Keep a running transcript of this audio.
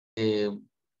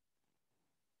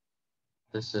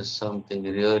This is something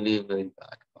really very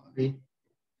bad.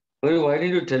 Why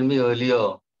didn't you tell me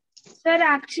earlier? Sir,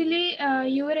 actually,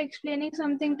 you were explaining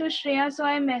something to Shreya, so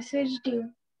I messaged you.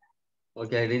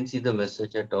 Okay, I didn't see the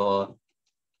message at all.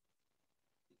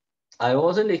 I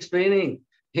wasn't explaining.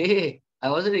 Hey, I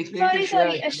wasn't explaining to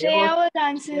Sorry, Shreya. Shreya was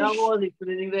answering. Shreya was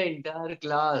explaining the entire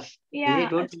class. Yeah.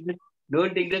 Hey,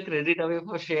 don't take the credit away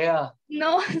for Shreya.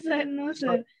 No, sir, no,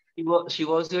 sir. She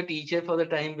was your teacher for the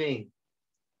time being.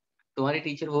 तुम्हारी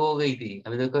teacher वो हो गई थी.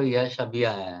 अभी देखो यश अभी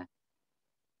आया है.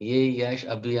 ये यश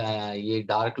अभी आया है. ये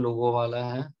डार्क लोगो वाला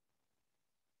है.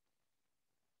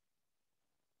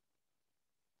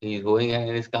 He is going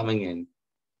and is coming in.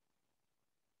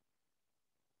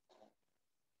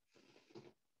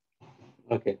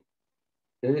 Okay.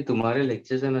 यदि तुम्हारे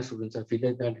लेक्चर्स है ना students, I feel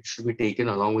like that it should be taken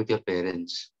along with your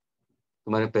parents.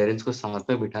 तुम्हारे पेरेंट्स को साथ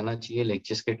में बिठाना चाहिए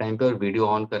लेक्चर्स के टाइम पे और वीडियो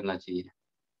ऑन करना चाहिए.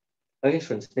 Okay,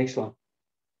 students, next one.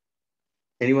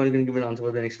 Anyone can give an answer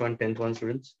for the next one, 10th one,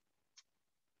 students?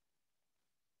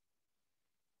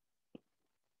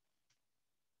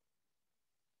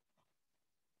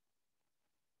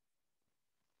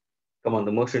 Come on,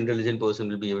 the most intelligent person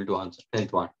will be able to answer.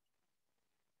 10th one.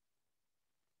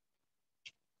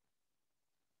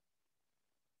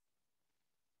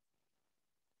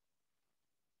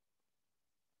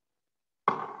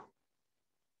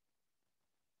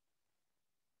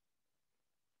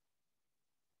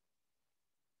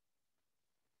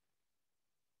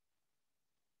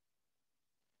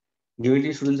 Given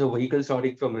to students, a vehicle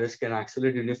starting from rest can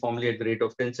accelerate uniformly at the rate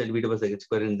of 10 centimeters per second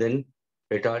square and then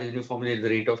retard uniformly at the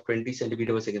rate of 20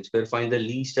 centimeters per second square. Find the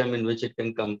least time in which it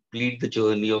can complete the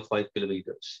journey of 5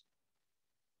 kilometers.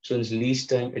 So in least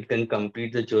time it can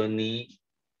complete the journey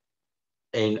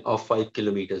of 5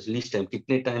 kilometers. Least time,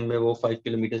 कितने time में वो 5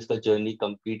 kilometers का journey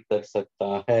complete कर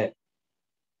सकता है?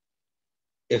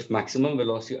 If maximum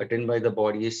velocity attained by the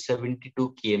body is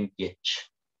 72 kmph.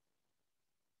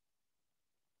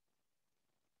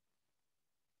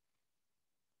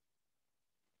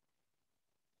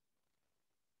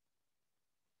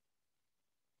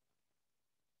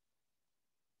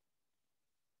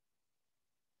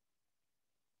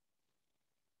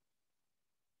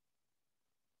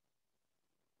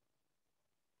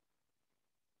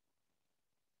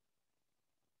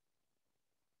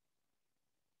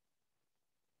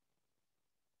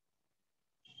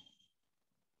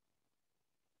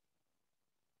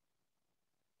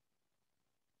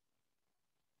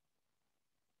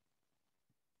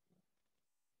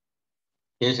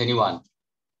 Yes, anyone?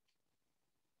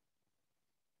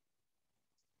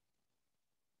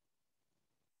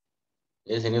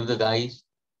 Yes, any of the guys?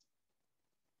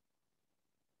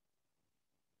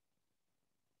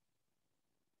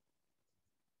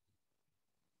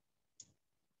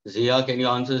 Zia, can you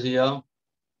answer, Zia?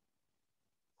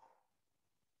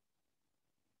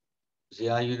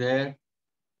 Zia, are you there?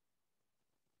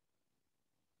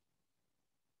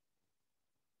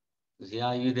 Zia,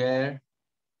 are you there?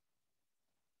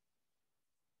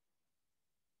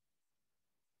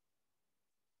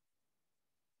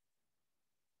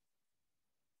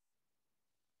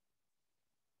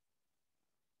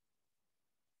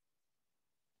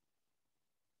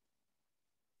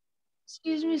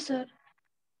 Excuse me, sir.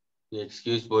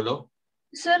 Excuse, bolo.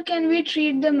 Sir, can we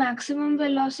treat the maximum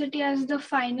velocity as the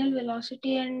final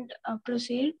velocity and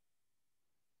proceed?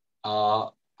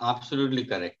 Absolutely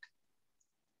correct.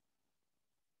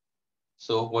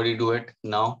 So what do you do it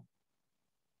now?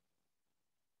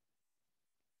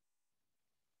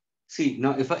 See,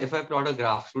 now if I plot a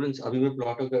graph, students,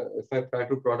 if I try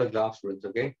to plot a graph, students,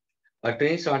 okay? A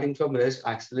train starting from rest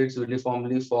accelerates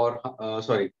uniformly for,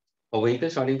 a vehicle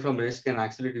starting from rest can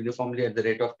accelerate uniformly at the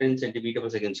rate of 10 centimeters per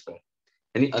second square.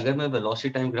 यानी अगर मैं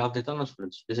velocity time graph देता हूँ ना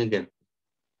students, listen carefully.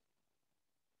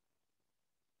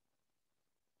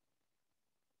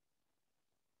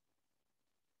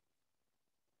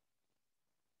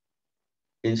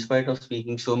 In spite of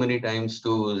speaking so many times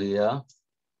to Zia,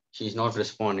 she's not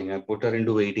responding. I put her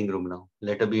into waiting room now.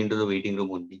 Let her be into the waiting room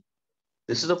only.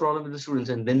 This is the problem with the students.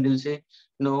 And then they'll say,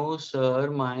 no, sir,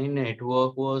 my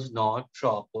network was not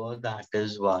proper. That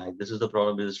is why. This is the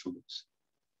problem with the students.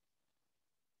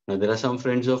 Now, there are some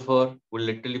friends of her who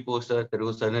literally post her,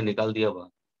 sir ne nikal diya ba.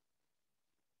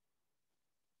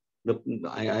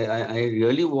 I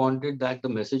really wanted that the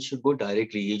message should go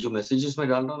directly. ये जो messages मैं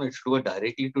डाल रहा हूँ, it should go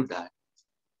directly to dad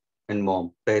and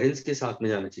mom. Parents के साथ में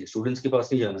जाना चाहिए. Students के पास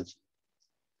नहीं जाना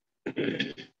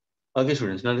चाहिए. Okay,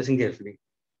 students, now listen carefully.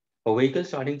 A vehicle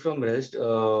starting from rest,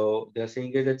 they're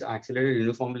saying that it's accelerated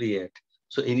uniformly yet.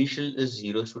 So initial is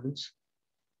 0, students.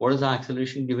 What is the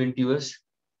acceleration given to us?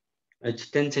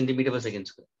 It's 10 centimeters per second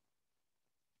square.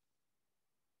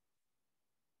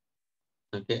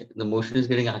 Okay, the motion is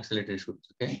getting accelerated, students.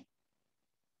 Okay,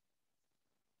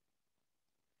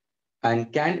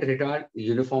 and can retard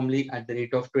uniformly at the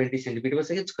rate of 20 centimeters per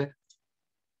second square.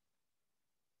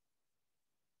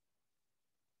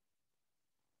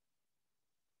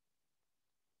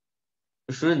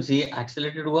 तो students, ये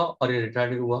accelerated हुआ और ये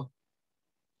retarded हुआ.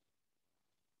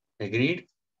 Agreed?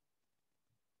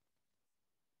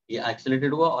 ये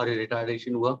accelerated हुआ और ये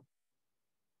retardation हुआ.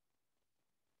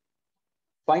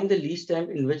 Find the least time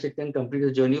in which it can complete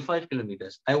the journey of 5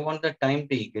 kilometers. I want the time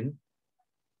taken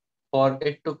for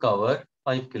it to cover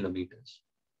 5 kilometers.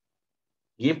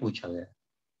 ये पूछा गया.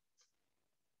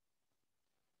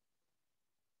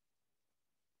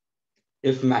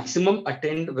 If maximum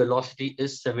attained velocity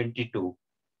is 72,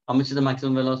 how much is the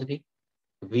maximum velocity?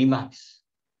 V max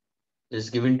is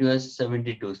given to us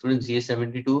 72. Students, ये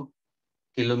 72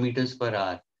 kilometers per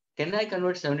hour. Can I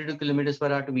convert 72 kilometers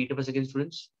per hour to meter per second,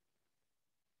 students?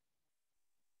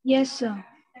 Yes, sir.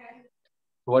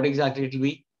 What exactly it will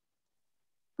be?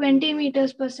 20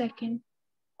 meters per second.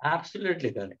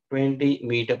 Absolutely correct. 20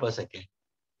 meter per second.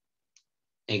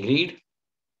 Agreed?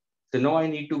 So now I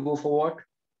need to go for what?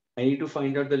 I need to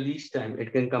find out the least time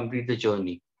it can complete the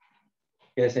journey.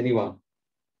 Yes, anyone?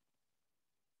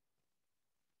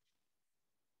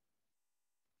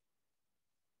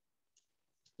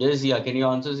 Yes, Zia. Can you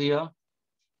answer, Zia?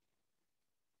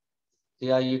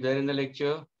 Zia, are you there in the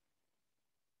lecture?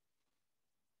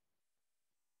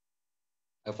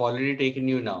 I've already taken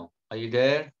you now. Are you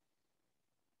there?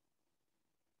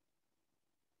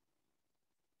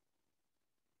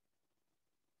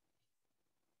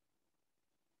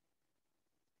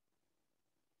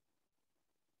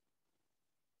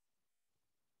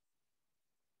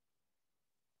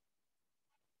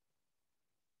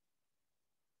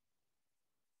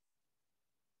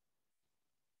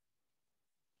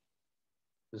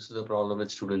 This is the problem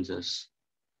with students is.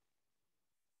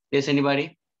 Yes,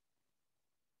 anybody?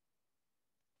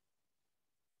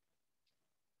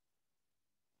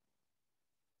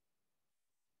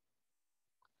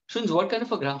 Students, what kind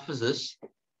of a graph is this?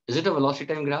 Is it a velocity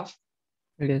time graph?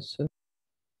 Yes, sir.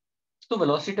 तो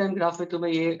velocity time graph में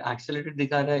तुम्हें ये accelerated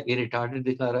दिखा रहा है, ये retarded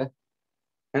दिखा रहा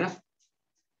है ना?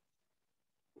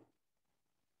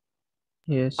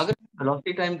 Yes. अगर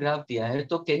velocity time graph दिया है,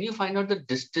 तो can you find out the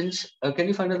distance? Can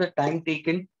you find out the time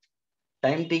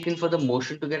taken for the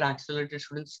motion to get accelerated,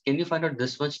 students? Can you find out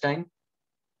this much time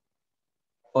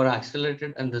for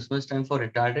accelerated and this much time for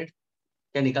retarded?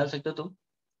 क्या निकाल सकते हो तुम?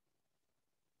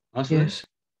 हाँ, students? Yes.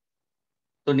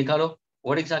 तो निकालो.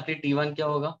 What exactly T1 क्या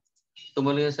होगा? तो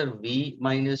बोलेगा sir V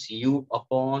minus U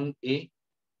upon A.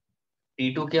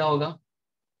 T2 क्या होगा?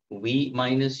 V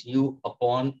minus U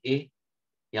upon A.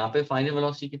 यहाँ पे फाइनल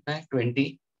वेलोसिटी कितना है?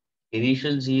 20.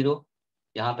 इनिशियल 0.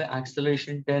 यहाँ पे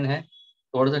एक्सेलरेशन 10 है.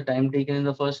 What is the time taken in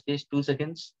the first case? 2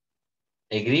 seconds.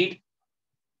 Agreed?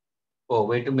 Oh,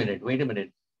 wait a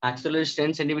minute. Acceleration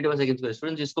 10 centimeter per second square.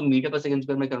 Students, इसको मीटर per second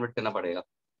square में convert करना पड़ेगा.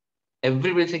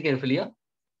 Everybody listen carefully. Yeah?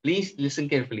 Please listen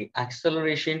carefully.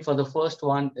 Acceleration for the first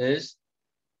one is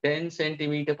 10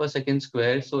 centimeter per second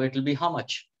square. So it will be how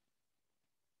much?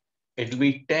 It will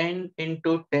be 10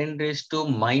 into 10 raised to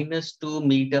minus 2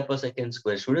 meter per second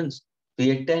square. Students, तो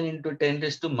ये 10 into 10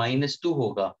 raised to minus 2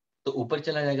 होगा. तो ऊपर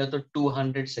चला जाएगा तो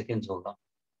 200 seconds होगा.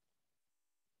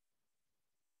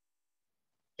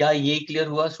 क्या ये clear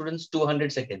हुआ students?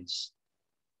 200 seconds.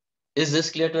 Is this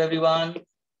clear to everyone?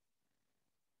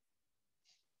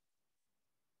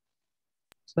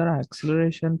 Sir,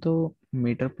 acceleration तो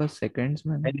meter per seconds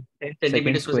में ना? 10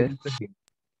 centimeters per square. second square.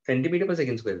 Centimeter per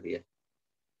second square दिया.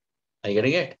 Are you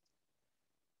getting it?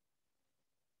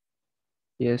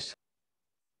 Yes.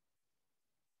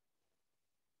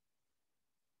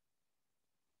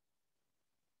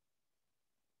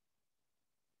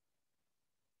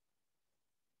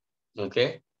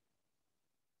 Okay.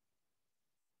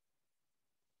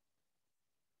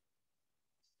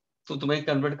 तो तुम्हें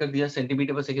कन्वर्ट कर दिया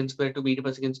सेंटीमीटर पर सेकंड स्क्वायर टू मीटर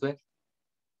पर second square.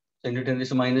 10 to 10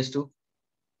 raised to minus 2.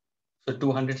 So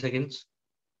 200 seconds.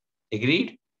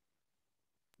 Agreed?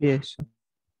 Yes.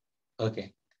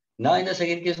 Okay. Now in the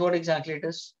second case, what exactly it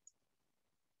is?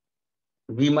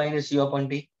 V minus U upon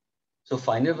T. So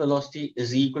final velocity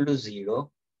is equal to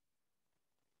 0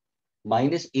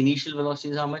 minus initial velocity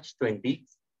is how much? 20.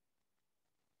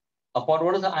 Upon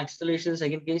what is the acceleration in the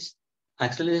second case?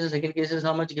 Acceleration in the second case is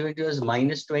how much given to us?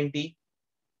 Minus 20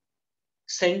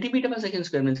 centimeter per second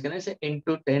square. Means can I say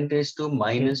into 10 raised to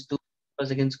minus 2 per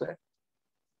second square?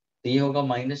 तो ये होगा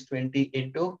minus 20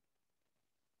 into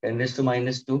 10 raised to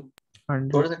minus 2.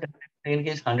 100. What is the second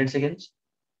case? 100 seconds.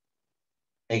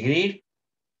 Agreed?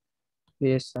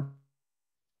 Yes, sir.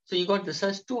 So you got this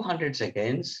as 200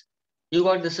 seconds. You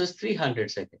got this is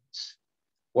 300 seconds.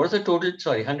 What is the total?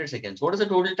 Sorry, 100 seconds. What is the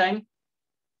total time?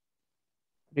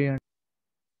 300.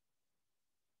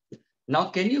 Now,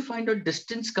 can you find out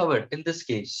distance covered in this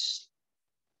case?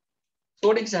 So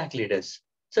what exactly it is?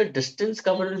 So distance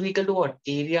covered will be equal to what?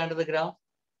 Area under the graph.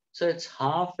 So it's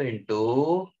half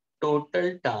into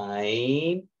total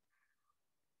time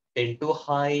into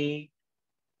height.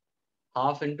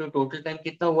 Half into total time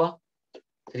कितना हुआ?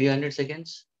 300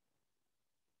 seconds.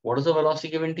 What is the velocity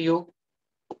given to you?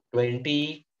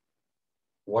 20.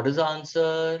 What is the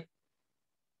answer?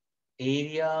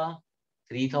 Area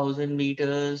 3000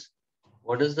 meters.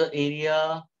 What is the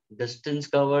area? Distance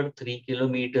covered 3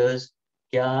 kilometers.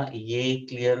 क्या ये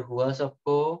clear हुआ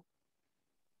सबको?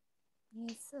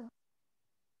 Yes, sir.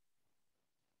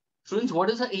 Students, what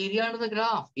is the area under the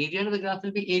graph? Area under the graph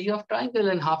will be area of triangle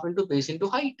and half into base into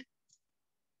height.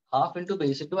 Half into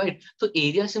base into height. So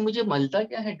area से मुझे मिलता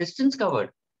क्या है? Distance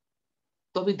covered.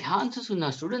 तो अभी ध्यान से सुनना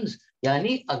स्टूडेंट्स,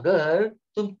 यानी अगर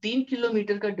तुम 3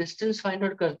 किलोमीटर का डिस्टेंस फाइंड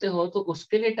आउट करते हो तो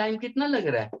उसके लिए टाइम कितना लग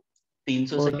रहा है?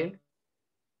 300 सेकेंड.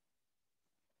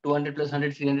 200 plus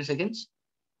 100 300 seconds.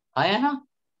 आया ना?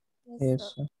 Yes,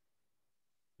 sir.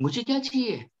 मुझे क्या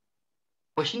चाहिए?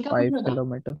 क्वेश्चन क्या 5 पूछ रहा था?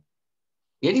 kilometer.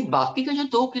 यानी बाकी का जो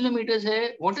 2 किलोमीटर है,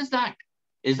 what is that?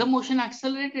 Is the motion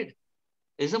accelerated?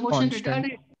 Is the motion Constant.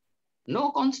 Retarded? No,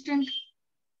 constant.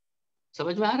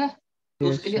 समझ में आ रहा है? तो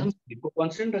Yes, उसके लिए sir. हम स्पीड को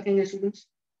कांस्टेंट रखेंगे students.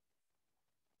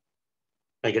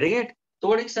 I get it? So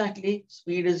what exactly?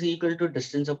 Speed is equal to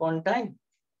distance upon time.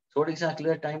 So what exactly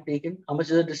the time taken? How much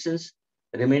is the distance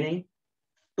remaining?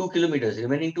 2 kilometers.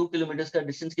 Remaining 2 kilometers का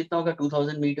distance कितना होगा?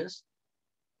 2000 meters.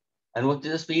 And what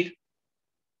is the speed?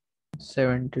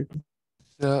 72.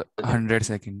 100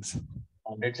 seconds.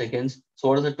 100 seconds. So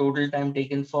what is the total time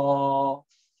taken for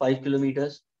 5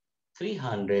 kilometers?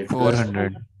 300 plus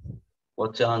 400. 100.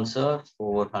 What's the answer?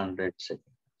 400 seconds.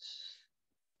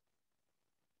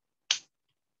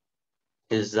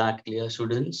 Is that clear,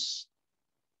 students?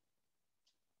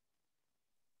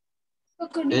 So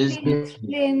could you Is please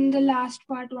explain the last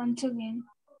part once again?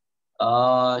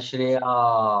 Shreya,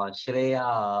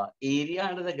 area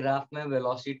under the graph में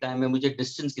velocity time में मुझे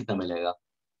distance कितना मिलेगा?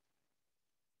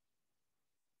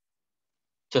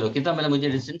 चलो कितना मिला मुझे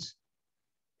distance?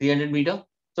 300 metre,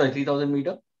 sorry 3000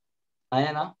 metre.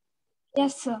 आया ना?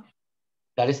 Yes, sir.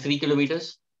 That is 3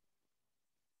 kilometers.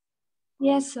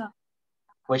 Yes, sir.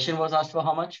 Question was asked for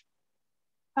how much?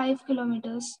 5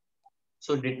 kilometers.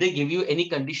 So did they give you any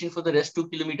condition for the rest 2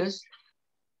 kilometers?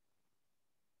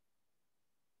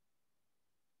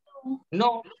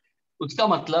 No. उसका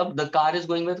मतलब the car is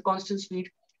going with constant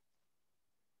speed.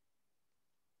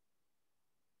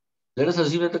 Let us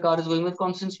assume that the car is going with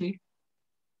constant speed.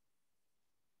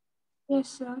 Yes,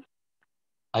 sir.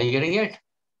 Are you getting it?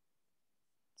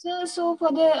 So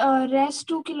for the rest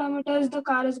 2 kilometers, the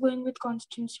car is going with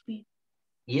constant speed.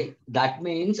 Yeah, that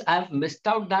means I've missed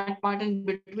out that part in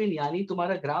between. यानी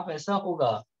तुम्हारा graph ऐसा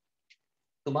होगा,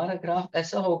 तुम्हारा graph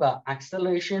ऐसा होगा,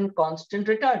 acceleration constant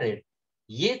retarded.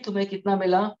 ये तुम्हें कितना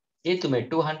मिला? ये तुम्हें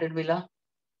 200 मिला.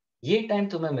 ये टाइम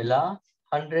तुम्हें मिला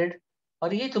 100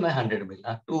 और ये तुम्हें 100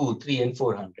 मिला. 2, 3 and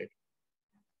 400.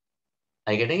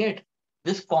 Are you getting it?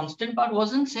 This constant part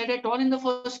wasn't said at all in the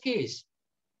first case.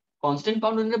 Constant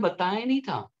part उन्होंने बताया ही नहीं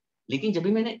था. लेकिन जब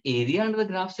भी मैंने एरिया अंडर द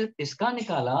ग्राफ से इसका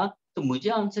निकाला तो मुझे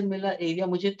आंसर मिला, एरिया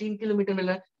मुझे 3 किलोमीटर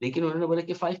मिला. लेकिन उन्होंने बोला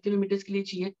कि 5 किलोमीटर के लिए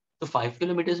चाहिए. तो 5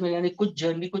 किलोमीटर में यानी कुछ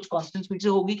जर्नी कुछ कांस्टेंट स्पीड से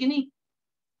होगी कि नहीं?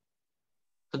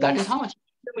 तो that is how much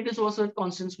kilometres was with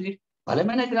constant speed. भले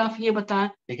मैंने ग्राफ ये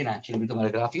बताया, लेकिन एक्चुअली भी तुम्हारा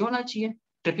ग्राफ ये होना चाहिए,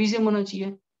 ट्रेपीजियम होना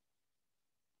चाहिए.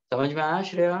 समझ में आया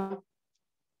श्रेया?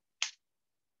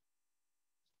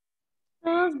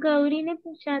 तो गौरी ने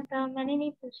पूछा था, मैंने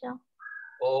नहीं पूछा.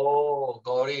 Oh,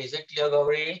 Gauri, is it clear,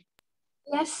 Gauri?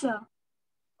 Yes, sir.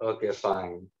 Okay,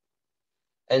 fine.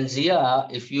 And Zia,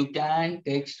 if you can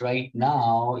text right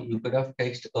now, you could have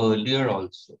texted earlier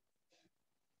also.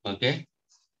 Okay?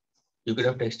 You could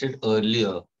have texted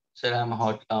earlier. Sir, I'm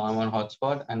on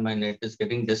hotspot and my net is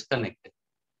getting disconnected.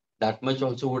 That much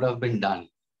also would have been done.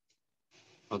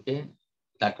 Okay?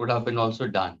 That would have been also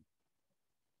done.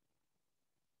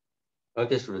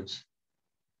 Okay, students.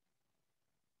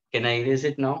 Can I erase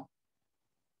it now?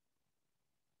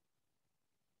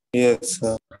 Yes,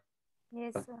 sir.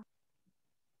 Yes, sir.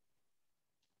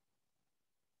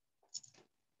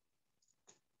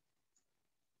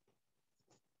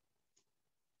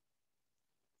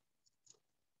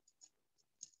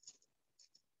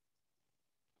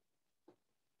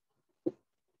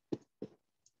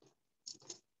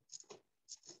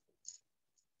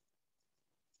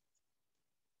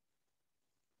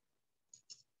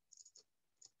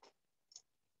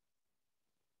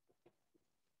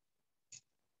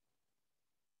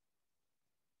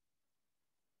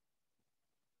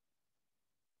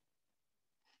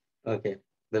 Okay.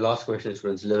 The last question,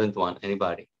 students, 11th one.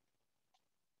 Anybody?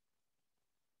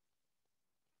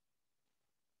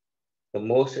 The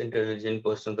most intelligent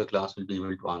person of the class will be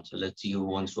able to answer. Let's see who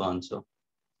wants to answer.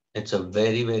 It's a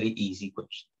very, very easy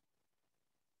question.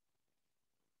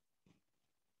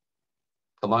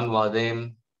 Come on,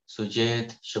 Vadim,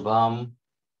 Sujit, Shubham,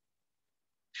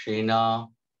 Sheena,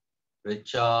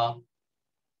 Richa,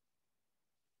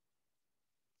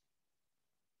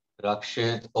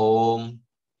 Rakshit, Om,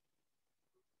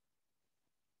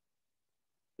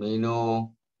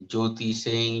 Meenu, Jyoti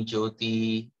Singh,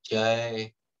 Jyoti,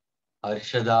 Jai,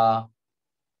 Arshada,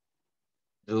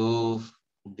 Dhruv,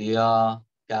 Dia,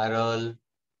 Carol,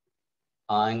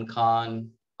 Ayn Khan,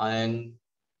 Ayn,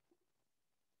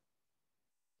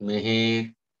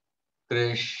 Mihir,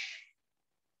 Krish.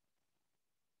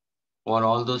 For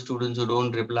all those students who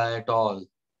don't reply at all.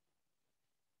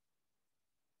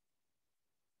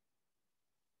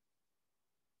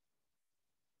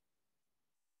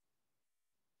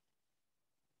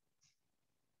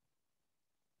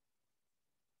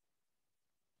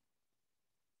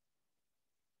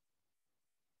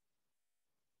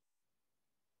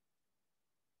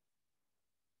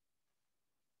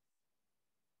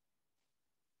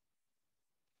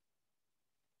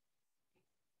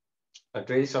 A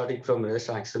train starting from rest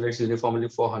accelerates uniformly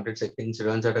for 100 seconds,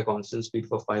 runs at a constant speed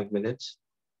for 5 minutes,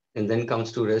 and then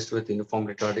comes to rest with uniform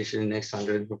retardation in next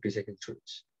 150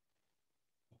 seconds.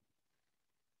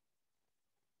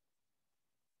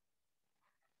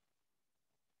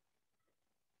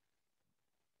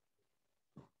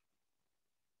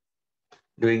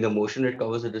 During the motion, it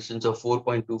covers a distance of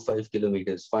 4.25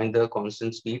 kilometers. Find the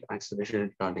constant speed, acceleration,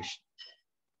 and retardation.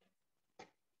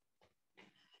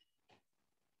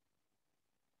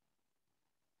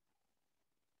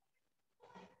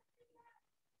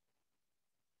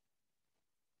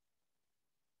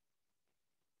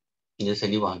 Yes,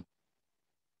 anyone?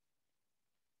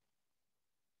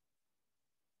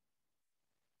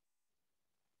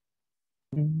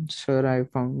 Sir, I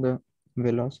found the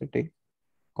velocity,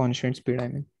 constant speed, I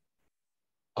mean.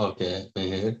 Okay,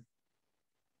 here.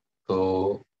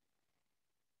 So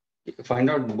find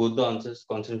out both the answers,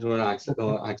 constant speed and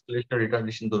acceleration,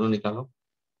 retardation, दोनों निकालो,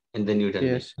 and then you tell me.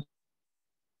 Yes.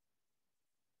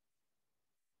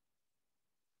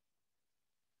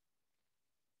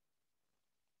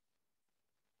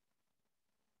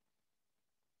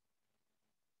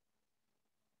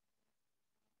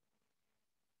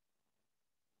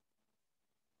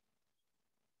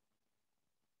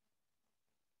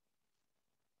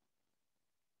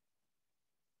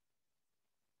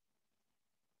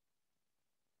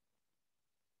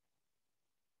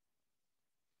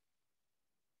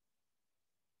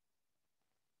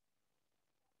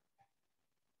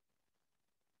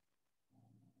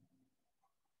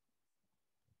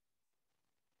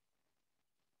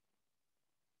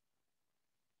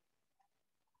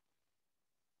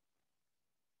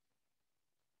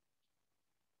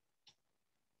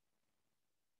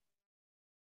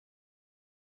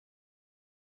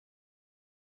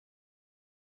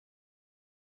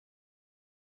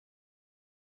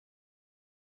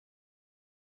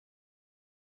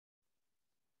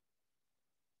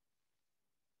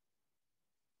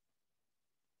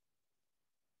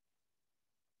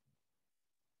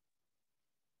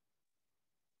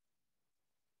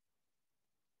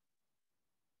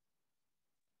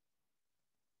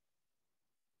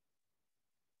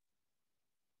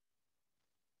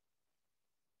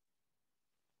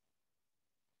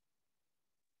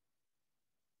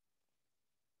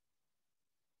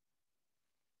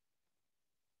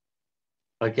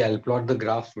 Okay, I'll plot the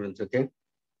graph, students, okay?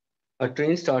 A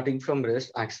train starting from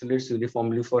rest accelerates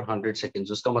uniformly for 100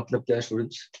 seconds. उसका मतलब क्या है,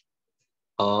 students?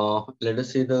 Let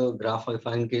us say the graph, if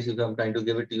in case if I'm trying to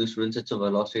give it to you, students, it's a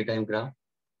velocity time graph.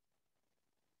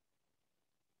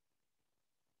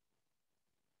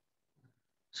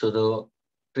 So the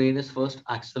train is first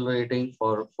accelerating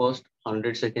for first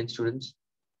 100 seconds, students.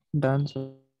 Done,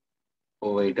 sir.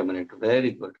 Oh, wait a minute.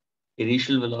 Very good.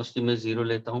 Initial velocity में 0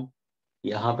 लेता हूँ.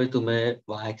 यहाँ पे तुम्हें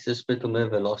y-axis पे तुम्हें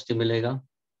velocity मिलेगा,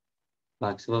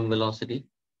 maximum velocity.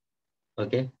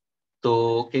 Okay.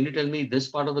 So can you tell me this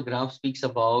part of the graph speaks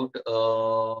about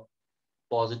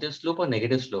positive slope or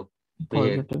negative slope?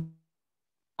 Positive.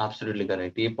 Absolutely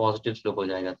correct. ये positive slope हो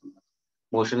जाएगा तुम्हारा.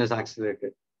 Motion is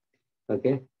accelerated.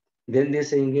 Okay. Then they're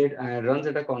saying it runs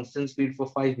at a constant speed for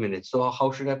 5 minutes. So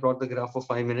how should I plot the graph for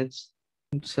 5 minutes?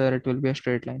 Sir, it will be a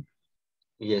straight line.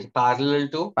 Yes, parallel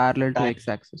to time.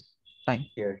 X-axis. Time.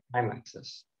 Here, time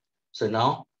axis. So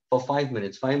now for 5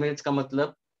 minutes. 5 minutes का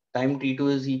मतलब time t2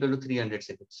 is equal to 300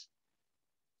 seconds.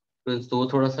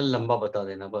 तो थोड़ा सा लंबा बता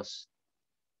देना बस.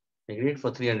 Agreed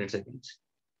for 300 seconds.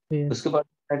 Yes. उसके बाद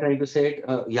I try to say it.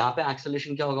 यहाँ पे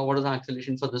acceleration क्या होगा? What is the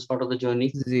acceleration for this part of the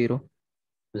journey? 0.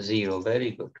 0.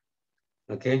 Very good.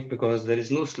 Okay, because there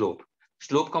is no slope.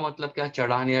 Slope का मतलब क्या?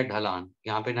 चढ़ान या ढलान.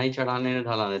 यहाँ पे नहीं चढ़ान या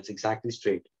ढलान. It's exactly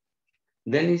straight.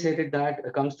 Then he said it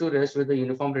that comes to rest with a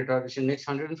uniform retardation next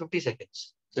 150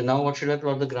 seconds. So now what should I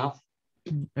plot the graph?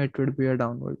 It would be a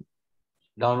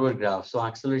Downward graph. So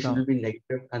acceleration will be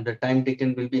negative and the time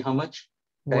taken will be how much?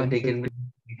 Time taken will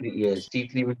be, yes,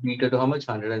 T3 will be equal to how much?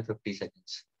 150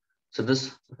 seconds. So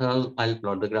this, I'll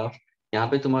plot the graph. यहाँ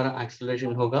पे तुम्हारा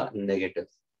acceleration होगा negative.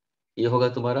 ये होगा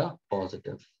तुम्हारा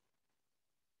positive.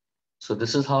 So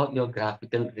this is how your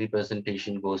graphical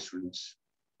representation goes, students.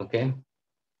 Okay.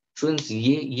 Students,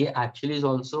 ये actually is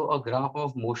also a graph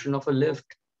of motion of a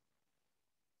lift.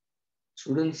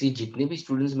 Students, ये जितने भी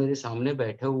students मेरे सामने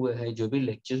बैठे हुए हैं, जो भी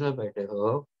lectures में बैठे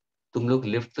हो, तुम लोग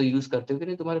lift तो use करते हो कि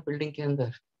नहीं तुम्हारे building के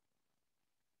अंदर?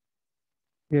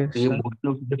 Yes, तो ये sir. motion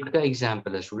of lift का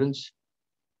example है, students.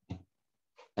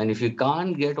 And if you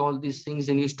can't get all these things,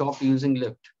 then you stop using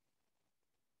lift.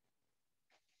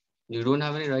 You don't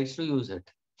have any rights to use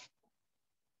it.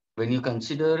 When you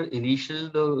consider initial,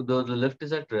 the lift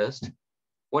is at rest.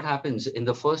 What happens in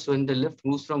the first, when the lift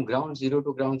moves from ground 0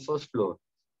 to ground first floor,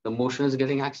 the motion is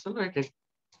getting accelerated.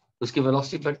 उसकी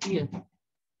velocity बढ़ती है.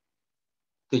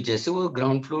 तो जैसे वो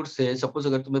ground floor से suppose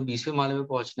अगर तुम्हें 20वें माले में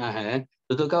पहुंचना है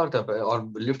तो क्या होता है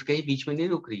और लिफ्ट कहीं बीच में नहीं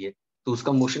रुक रही है तो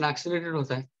उसका मोशन एक्सेलरेटेड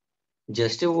होता है.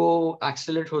 जैसे वो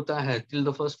एक्सेलरेट होता है till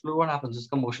the first floor, what happens,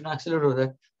 उसका मोशन एक्सेलरेट होता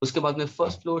है. उसके बाद में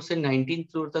फर्स्ट फ्लोर से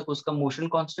 19th फ्लोर तक उसका मोशन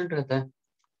कांस्टेंट रहता है.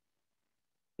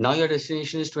 Now your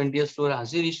destination is 20th floor.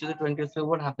 As you reach to the 20th floor,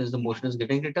 what happens? The motion is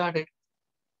getting retarded.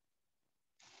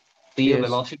 So ये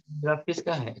velocity graph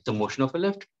किसका है? It's a motion of a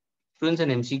lift. Students, an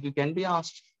MCQ can be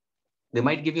asked. They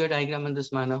might give you a diagram in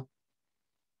this manner.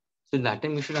 So in that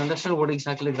time, you should understand what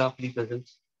exactly the graph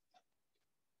represents.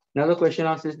 Now the question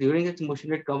asks is, during its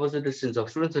motion, it covers the distance of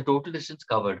students, the total distance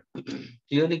covered.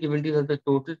 Clearly given to you that the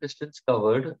total distance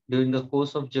covered during the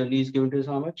course of journey is given to us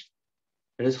how much?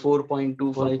 It is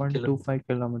 4.25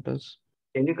 kilometers.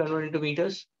 Can you convert into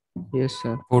meters? Yes,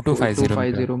 sir.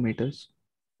 4250 meters.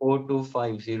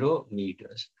 4250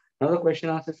 meters. Now the question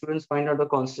asks the students find out the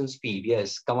constant speed.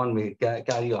 Yes, come on, mate,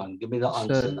 carry on. Give me the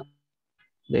answer. Sir,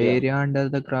 the area under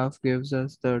the graph gives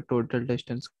us the total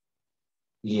distance.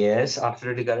 Yes,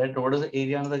 absolutely correct. What is the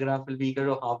area under the graph will be equal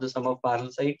to half the sum of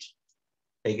parallel sides?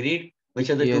 Agreed?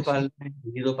 Which are the two parallel sides?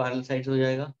 ये दो parallel sides हो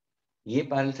जाएगा. ये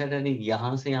parallel side यानी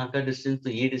यहाँ से यहाँ का distance, तो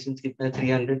ये distance कितना है?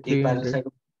 300. एक parallel side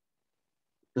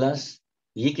plus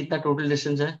ये कितना total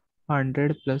distance है?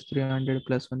 100 plus 300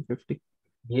 plus 150.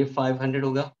 ये 500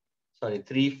 होगा. Sorry,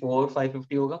 3, 4,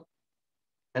 550 होगा,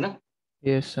 है ना?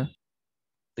 Yes, sir.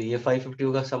 तो ये 550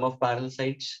 होगा sum of parallel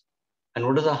sides. And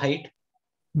what is the height?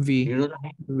 V. You know the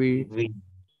height? V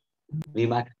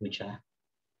max पूछा है.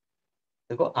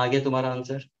 देखो आ गया तुम्हारा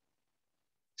answer.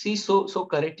 See, so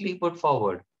correctly put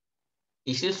forward.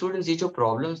 इसलिए students ये जो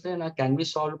problems थे ना can be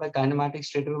solved by kinematics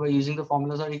straight away by using the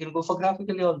formulas, or you can go for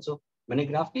graphically also. मैंने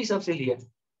ग्राफ के हिसाब से लिया.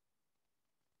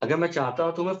 अगर मैं चाहता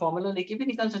हूँ तो मैं फॉर्मूला लेके भी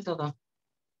निकाल सकता था.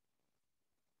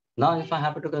 Now if I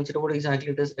happen to consider what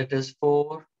exactly it is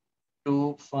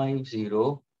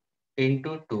 4250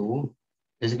 into 2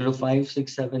 is equal to 5,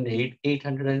 6, 7, 8,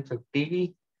 850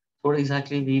 V. What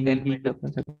exactly V will be?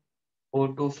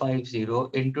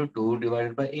 4250 into 2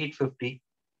 divided by 850.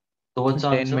 So what's the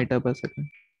answer? 10 meter per second.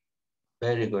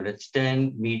 Very good. It's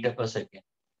 10 meter per second.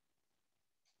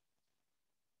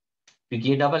 क्योंकि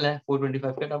ये double है,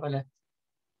 425 का double है.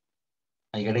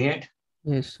 Are you getting it?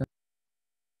 Yes, sir.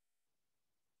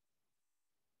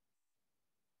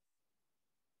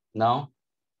 Now?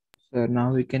 Sir,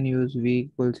 now we can use V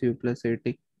equals U plus AT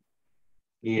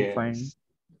to find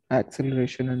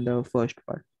acceleration in the first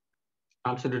part.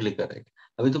 Absolutely correct.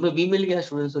 अभी तुम्हें V मिल गया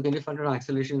students, so can you find out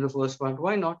acceleration in the first part?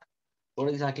 Why not? What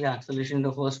exactly acceleration in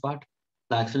the first part?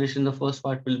 The acceleration in the first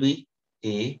part will be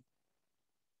A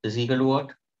is equal to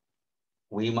what?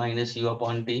 V minus U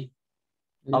upon T.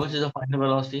 How much is the final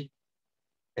velocity?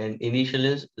 And initial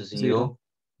is 0.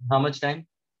 How much time?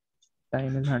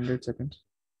 Time is 100 seconds.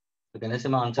 So can I say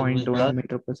my answer will be 0.1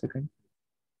 meter per second.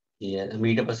 Yeah,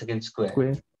 meter per second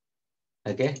square.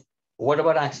 Okay. What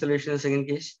about acceleration in the second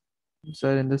case?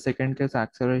 Sir, in the second case,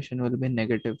 acceleration will be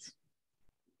negative.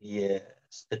 Yes,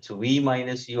 it's V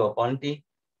minus U upon T.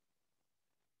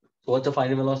 So what's the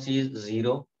final velocity is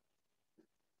 0.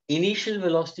 Initial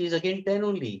velocity is again 10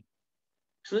 only.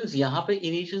 Students, यहाँ पे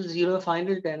initial 0 है,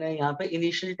 final 10 है, यहाँ पे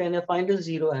initial 10 है, final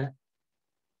 0 है.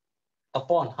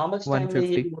 Upon how much time में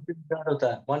ये 150 होता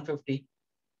है? 150.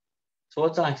 So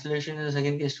what's the acceleration in the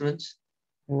second case, students?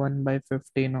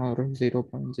 1/15 or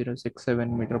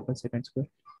 0.067 meter per second square.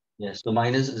 Yes, so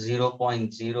minus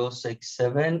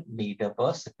 0.067 meter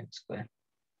per second square.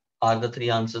 Are the three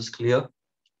answers clear?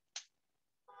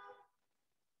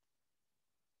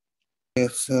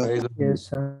 Yes, sir. Very good. Yes,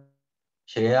 sir.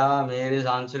 Shreya, Mir is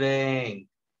answering.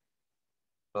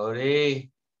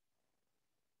 Gauri.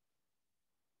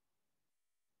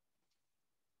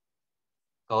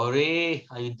 Gauri,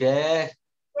 are you there?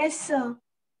 Yes, sir.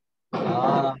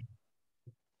 Ah,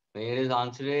 Mir is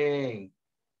answering.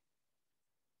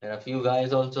 There are a few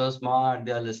guys also smart.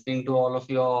 They are listening to all of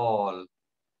you all.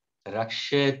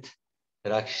 Rakshit.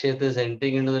 Rakshit is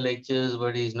entering into the lectures,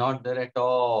 but he's not there at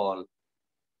all.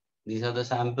 These are the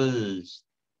samples.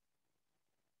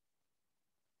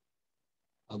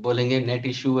 अब बोलेंगे net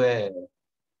issue है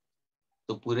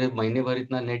तो पूरे महीने भर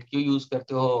इतना net क्यों use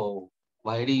करते हो?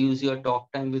 Why do you use your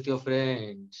talk time with your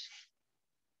friends?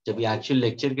 जब ये एक्चुअल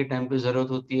लेक्चर के टाइम पे जरूरत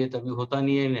होती है तभी होता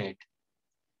नहीं है net.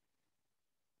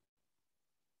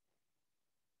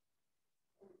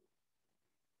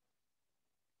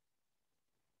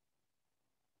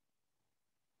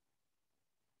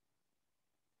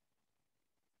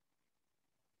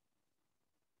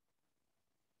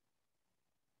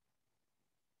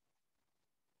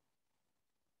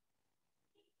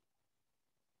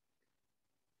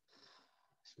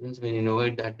 Since when you know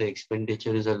it that the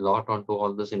expenditure is a lot onto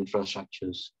all those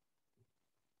infrastructures.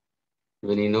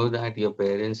 When you know that your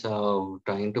parents are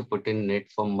trying to put in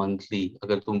net for monthly,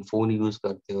 अगर तुम फोन यूज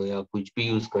करते हो या कुछ भी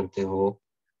use करते हो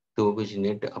तो वो कुछ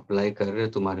नेट अप्लाई कर रहे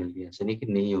हो तुम्हारे लिए, ऐसा नहीं कि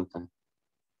नहीं होता है.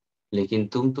 लेकिन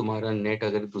तुम्हारा नेट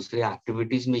अगर दूसरे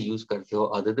एक्टिविटीज में यूज करते हो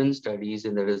other than studies,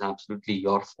 and that is absolutely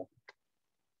your fault.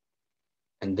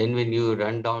 And then when you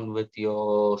run down with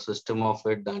your system of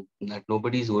it that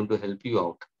nobody is going to help you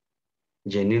out.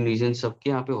 Genuine reason सबके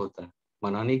यहाँ पे होता है,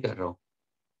 मना नहीं कर रहा हूँ.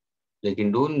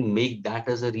 लेकिन don't make that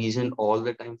as a reason all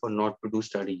the time for not to do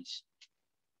studies.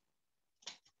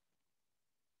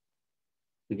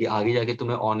 क्योंकि आगे जाके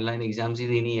तुम्हें ऑनलाइन एग्जाम्स ही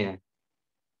देनी है.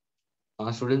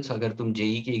 हाँ स्टूडेंट्स, अगर तुम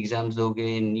जेई के एग्जाम्स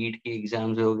दोगे, नीट के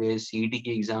एग्जाम्स दोगे, सीईटी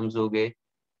के एग्जाम्स दोगे,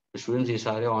 तो स्टूडेंट्स ये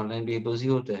सारे ऑनलाइन पेपर्स ही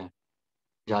होते हैं.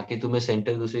 जाके तुम्हें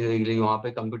सेंटर दूसरी जगह के लिए वहां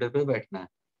पे कंप्यूटर पे बैठना है.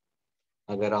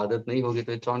 अगर आदत नहीं होगी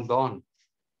तो it's on gone.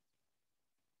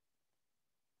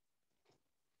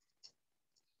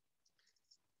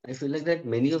 I feel like that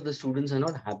many of the students are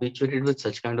not habituated with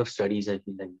such kind of studies. I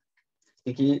feel like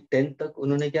क्योंकि 10th तक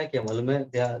उन्होंने क्या किया मालूम है,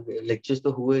 लेक्चर्स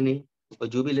तो हुए नहीं, और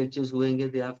जो भी lectures हुएंगे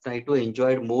they have tried to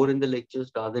enjoy more in the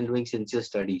lectures rather than doing sincere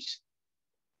studies.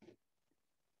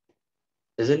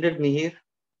 Isn't it, Mihir?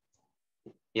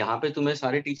 यहाँ पे तुम्हें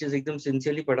सारे टीचर्स एकदम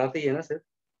सिंसियरली पढ़ाते ही है ना सर?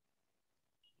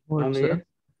 हाँ What, sir? मिहिर,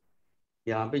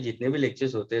 यहाँ पे जितने भी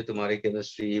लेक्चर्स होते हैं तुम्हारे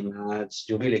केमिस्ट्री, मैथ्स,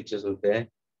 जो भी लेक्चर्स होते हैं,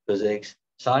 फिजिक्स,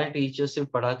 सारे टीचर्स सिर्फ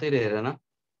पढ़ाते रह रहे ना,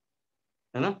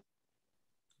 है ना?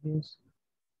 Yes.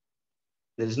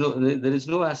 There is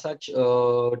no as such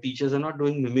teachers are not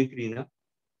doing mimicry, na?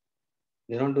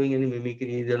 They're not doing any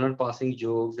mimicry. They're not passing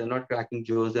jokes. They're not cracking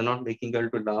jokes. They're not making girl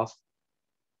to laugh.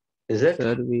 Is it?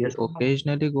 Sir, we Yes.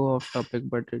 occasionally go off topic,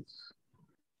 but it's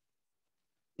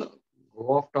No,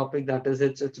 go off topic. That is,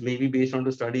 it's maybe based on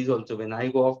the studies also. When I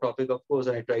go off topic, of course,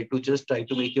 I try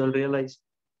to make you all realize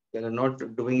you're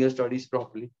not doing your studies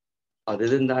properly. Other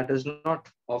than that, is not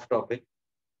off topic.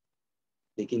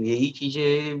 लेकिन यही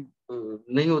चीजें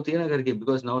नहीं होती है ना करके,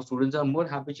 because now students are more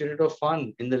habituated of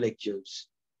fun in the lectures.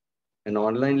 And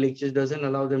online lectures doesn't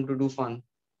allow them to do fun.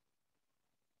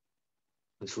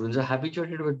 The students are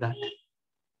habituated with that.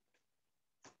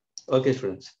 Okay,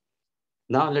 students.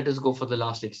 Now let us go for the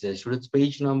last exercise. Students,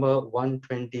 page number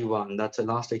 121. That's the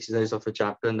last exercise of the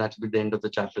chapter, and that will be the end of the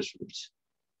chapter, students.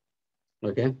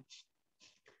 Okay.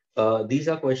 These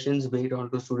are questions based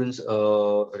on to students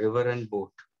river and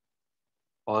boat,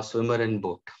 or swimmer and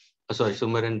boat. Sorry,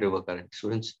 swimmer and river current,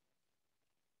 students.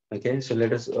 Okay, so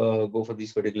let us go for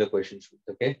these particular questions.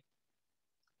 Okay.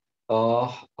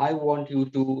 I want you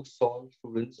to solve,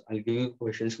 students. I'll give you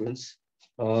questions, students.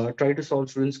 Try to solve,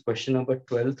 students, question number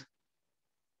 12,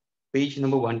 page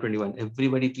number 121.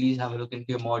 Everybody, please have a look into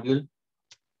your module.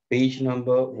 Page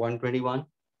number 121.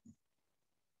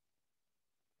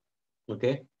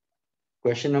 Okay.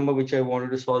 Question number which I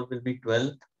wanted to solve will be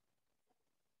 12.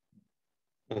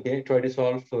 Okay. Try to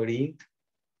solve 13th.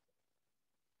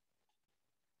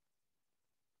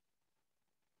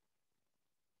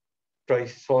 Try to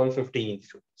solve 15th,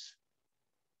 students.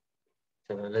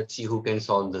 So let's see who can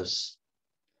solve this.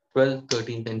 12th,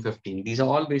 13th, and 15th. These are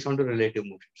all based on the relative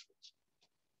motion, students.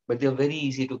 But they are very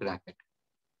easy to crack it.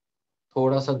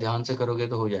 थोड़ा सा ध्यान से करोगे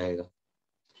तो हो जाएगा.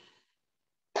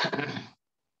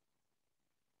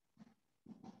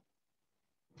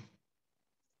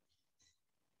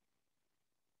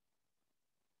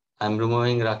 I'm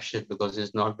removing Rakshit because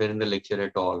he's not there in the lecture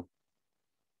at all.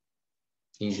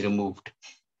 He's removed.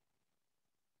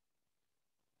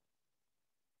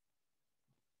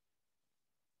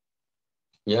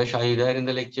 Yash, are you there in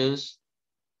the lectures?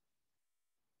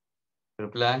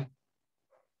 Reply.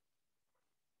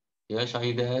 Yash, are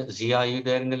you there? Zia, are you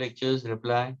there in the lectures?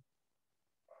 Reply.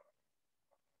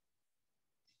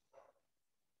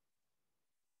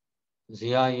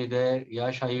 Zia, are you there?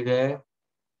 Yash, are you there?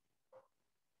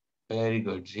 Very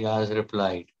good. Zia has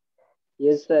replied.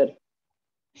 Yes, sir.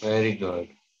 Very good.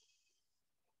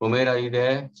 Umer, are you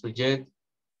there? Sujit?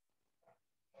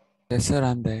 Yes, sir,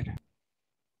 I'm there.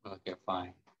 Okay,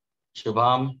 fine.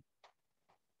 Shubham?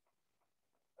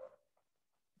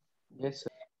 Yes, sir.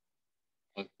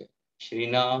 Okay.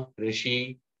 Shrina,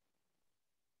 Rishi?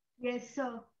 Yes,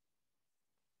 sir.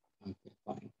 Okay,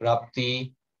 fine.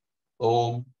 Prapti,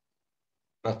 Om,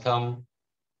 Pratham?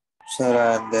 Sir,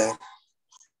 I am there.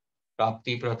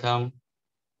 Prapti, Pratham?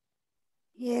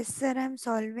 Yes, sir, I'm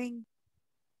solving.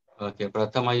 Okay,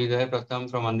 Pratham, are you there? Pratham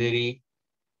from Andheri?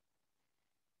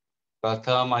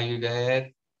 Pratham, are you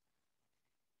there?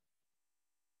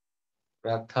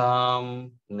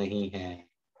 Pratham नहीं है.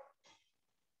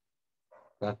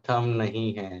 Pratham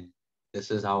नहीं है. This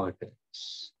is how it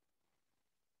is.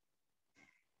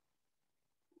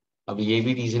 अब ये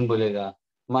भी reason बोलेगा.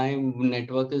 My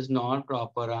network is not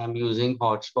proper. I am using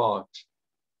hotspots.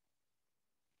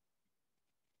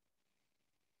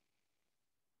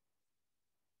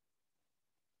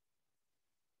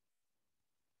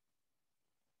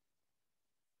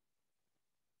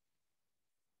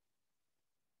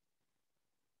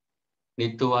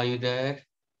 Nitu, are you there?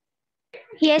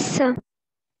 Yes, sir.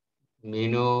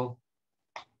 Minu.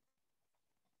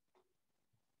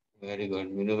 Very good.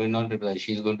 Minu will not reply.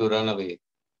 She is going to run away.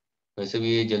 वैसे भी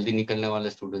ये जल्दी निकलने वाले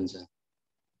students हैं.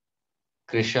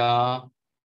 Krisha.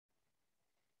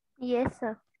 Yes,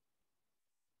 sir.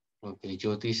 Okay.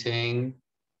 Jyoti Singh.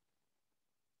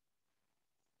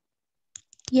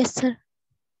 Yes, sir.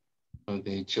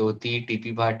 Okay. Jyoti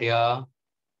TP Bhatia.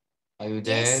 Are you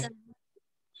there? Yes, sir.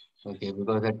 Okay.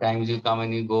 Because at times you come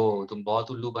and you go. तुम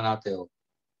बहुत उल्लू बनाते हो.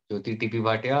 ज्योति टीपी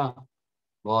भाटिया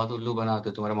बहुत उल्लू बनाते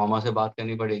हो. तुम्हारे मामा से बात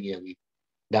करनी पड़ेगी अभी.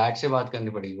 डैड से बात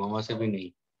करनी पड़ेगी, मामा से भी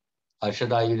नहीं.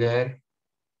 Arshada, are you there?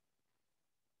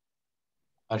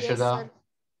 Arshada?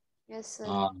 Yes,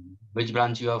 sir. Which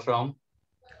branch you are from?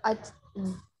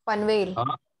 Panvel.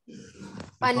 Huh?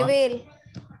 Panvel.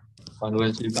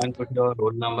 Panvel. So you can't put your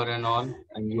roll number and all,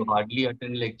 and you hardly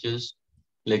attend lectures.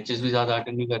 Lectures भी ज़्यादा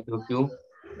attend नहीं करते हो, क्यों?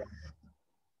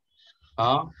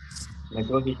 हाँ?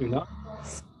 Network issue ना?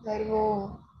 Sir वो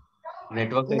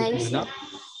Network का नहीं issue है ना?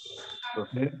 सर. तो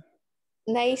फिर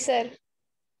नहीं सर.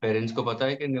 पेरेंट्स को पता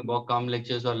है कि बहुत कम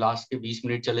लेक्चर्स और लास्ट के 20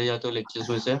 मिनट चले जाते हो लेक्चर्स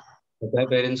में से, पता है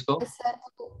पेरेंट्स को? सर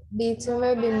बीच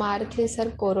में बीमार थी सर,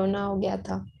 कोरोना हो गया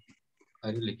था.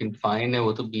 अरे लेकिन फाइन है,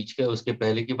 वो तो बीच के उसके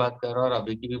पहले की बात कर रहा और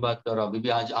अभी की भी बात कर रहा. अभी भी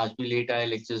आज भी लेट आया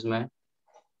लेक्चर्स में.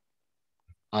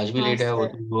 आज भी हाँ लेट आया. वो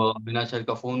सर. तो अविनाश सर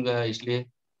का फोन गया इसलिए.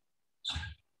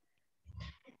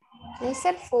 नहीं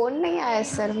सर, फोन नहीं आया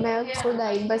सर, मैं खुद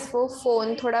आई. बस वो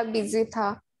फोन थोड़ा बिजी था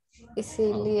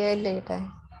इसीलिए लेट आए.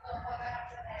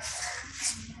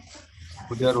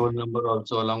 Put your roll number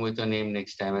also along with your name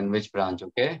next time and which branch,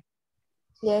 okay?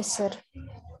 Yes, sir.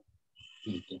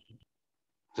 Okay.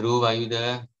 Dhruv, are you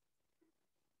there?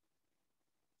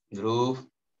 Dhruv?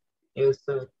 Yes,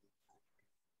 sir.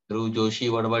 Dhruv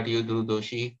Joshi, what about you, Dhruv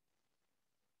Joshi?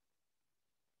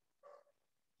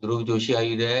 Dhruv Joshi, are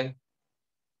you there?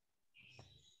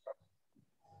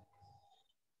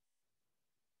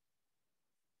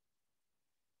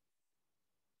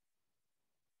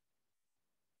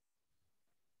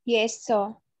 Yes,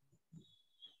 sir.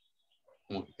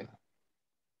 Okay.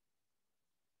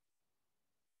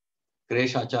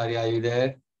 Krish Acharya, are you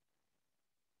there?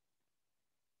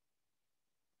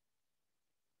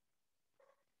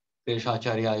 Krish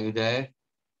Acharya, are you there?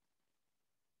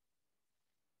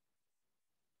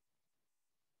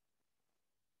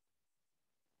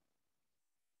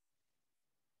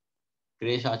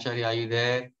 Krish Acharya, are you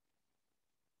there?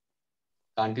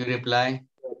 Can't you reply?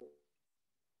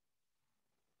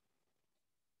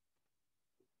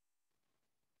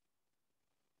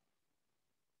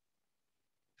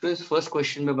 Students, first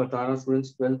question मैं बता रहा हूँ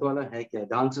students, 12th वाला है क्या?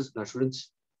 The answer is no,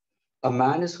 students. A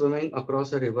man is swimming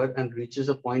across a river and reaches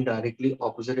a point directly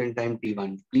opposite in time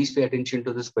t1. Please pay attention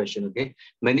to this question, okay?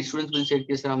 Many students will say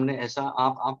कि sir हमने ऐसा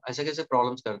आप ऐसा कैसे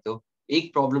problems करते हो?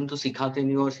 एक problem तो सिखाते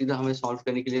नहीं हो और सीधा हमें solve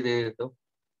करने के लिए दे देते हो.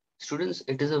 Students,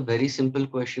 it is a very simple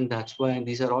question. That's why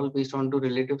these are all based on to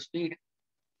relative speed.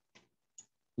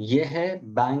 ये है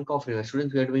bank of river.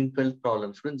 Students we are doing 12th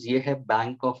problem. Students ये है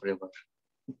बैंक ऑफ रिवर।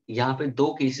 यहाँ पे दो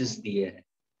केसेस दिए हैं,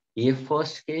 ये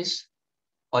फर्स्ट केस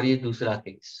और ये दूसरा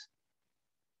केस,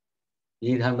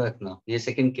 ये ध्यान रखना, ये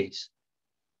सेकंड केस।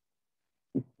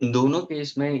 दोनों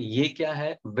केस में ये क्या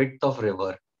है, विड्थ ऑफ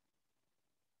रिवर।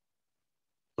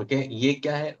 ओके, ये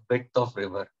क्या है, विड्थ ऑफ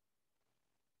रिवर,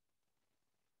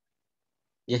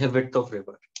 ये है width of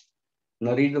river.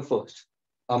 Now read the first.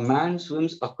 A man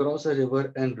swims across a river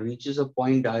and reaches a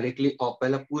point directly off.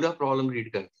 पहला पूरा प्रॉब्लम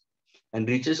रीड करते हैं।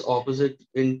 And reaches opposite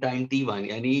in time t1,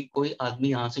 यानी कोई आदमी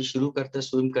यहाँ से शुरू करता है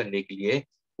स्विम करने के लिए,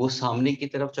 वो सामने की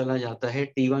तरफ चला जाता है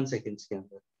t1 सेकेंड्स के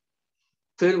अंदर।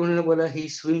 फिर उन्होंने बोला he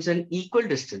swims an equal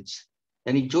distance,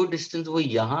 यानी जो डिस्टेंस वो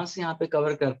यहाँ से यहाँ पे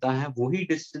कवर करता है वही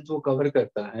डिस्टेंस वो कवर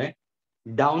करता है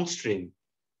डाउनस्ट्रीम।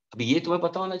 अब ये तुम्हें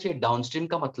पता होना चाहिए डाउनस्ट्रीम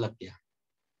का मतलब क्या है।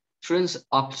 Students,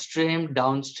 upstream,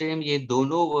 downstream, ये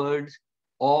दोनों words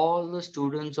all the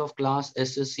students of class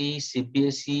SSC,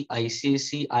 CBSE,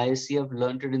 ICSE, ISC have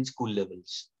learned it in school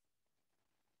levels.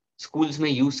 Schools में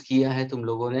use किया है तुम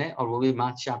लोगों ने, और वो भी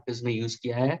math chapters में use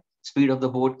किया है, speed of the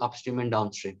boat upstream and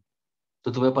downstream.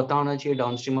 तो तुम्हें पता होना चाहिए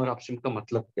downstream और upstream का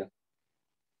मतलब क्या।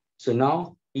 So now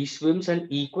he swims an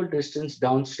equal distance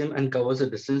downstream and covers a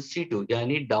distance t2,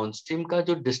 यानी downstream का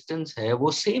जो distance है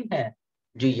वो same है,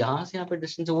 जो यहाँ से यहाँ पे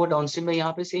डिस्टेंस है वो डाउनस्ट्रीम में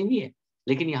यहाँ पे सेम ही है,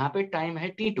 लेकिन यहाँ पे टाइम है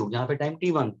t2, यहाँ पे time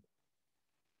t1।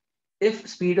 If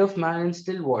speed of man in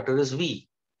still water is v,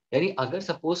 यानी अगर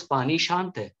सपोज पानी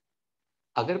शांत है,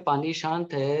 अगर पानी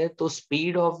शांत है तो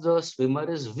speed of the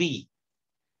swimmer is v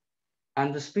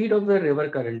and the speed of the river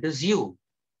current is u।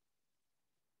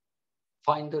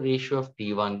 Find the ratio of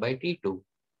t1 by t2।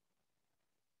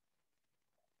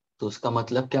 तो उसका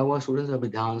मतलब क्या हुआ स्टूडेंट्स, अभी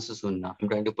ध्यान से सुनना, I am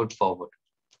trying to put forward.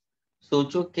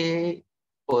 सोचो कि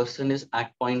person is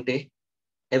at point A.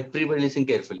 Everybody listen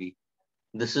carefully.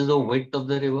 This is the width of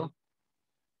the river.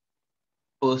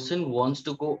 Person wants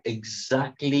to go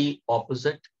exactly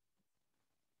opposite,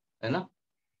 है ना,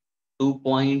 to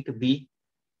point B.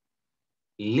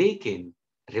 लेकिन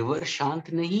river शांत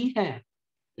नहीं है,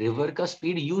 river का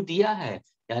speed u दिया है,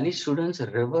 यानी students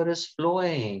river is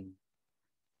flowing,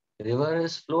 river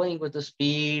is flowing with the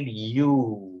speed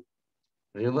u,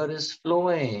 river is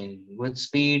flowing with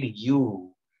speed u।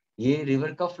 ये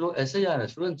रिवर का फ्लो ऐसे जा रहा है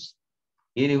स्टूडेंट्स,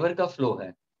 ये रिवर का फ्लो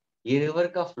है, ये रिवर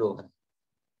का फ्लो है,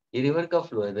 ये रिवर का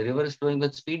फ्लो है। The river is flowing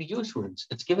with speed u students,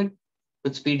 it's given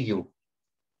with speed u।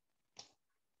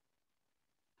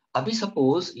 अभी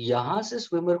सपोज यहां से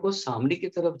स्विमर को सामने की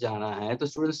तरफ जाना है, तो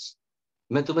स्टूडेंट्स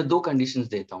मैं तुम्हें दो कंडीशंस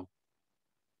देता हूं।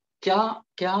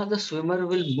 क्या द स्विमर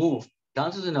विल मूव,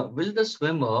 ध्यान से सुनो, will the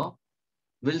swimmer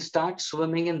will start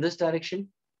swimming in this direction,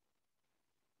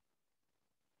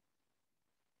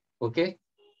 okay,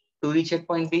 to reach at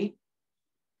point B,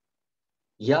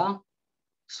 या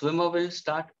swimmer will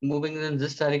start moving in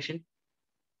this direction,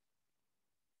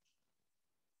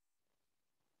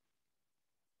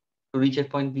 to reach at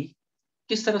point B।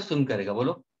 किस तरफ swim करेगा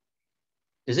बोलो,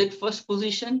 is it first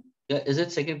position या is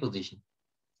it second position?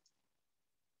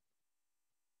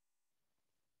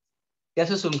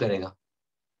 कैसे swim करेगा?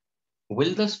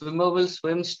 Will the swimmer will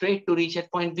swim straight to reach at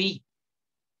point B,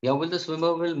 या will the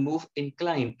swimmer will move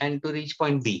inclined and to reach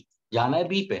point B? जाना है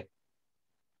B पे,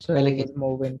 पहले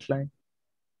move inclined।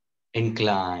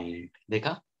 inclined,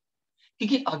 देखा,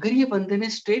 क्योंकि अगर ये बंदे ने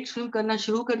स्ट्रेट स्विम करना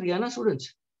शुरू कर दिया ना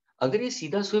स्टूडेंट्स, अगर ये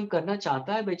सीधा स्विम करना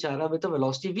चाहता है बेचारा विद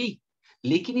वेलोसिटी v,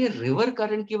 लेकिन ये रिवर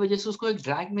करंट की वजह से उसको एक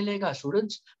ड्रैग मिलेगा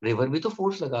स्टूडेंट्स, रिवर भी तो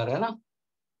फोर्स लगा रहा है ना।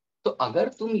 तो अगर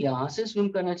तुम यहां से स्विम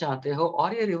करना चाहते हो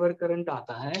और ये रिवर करंट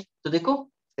आता है, तो देखो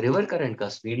रिवर करंट का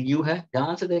स्पीड u है,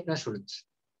 ध्यान से देखना स्टूडेंट्स,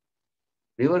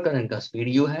 रिवर करंट का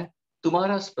स्पीड u है,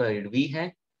 तुम्हारा स्पीड v है,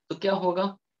 तो क्या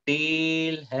होगा,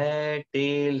 टेल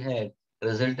है,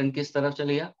 रिजल्टेंट किस तरफ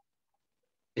चलेगा,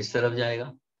 इस तरफ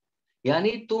जाएगा।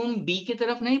 यानी तुम बी की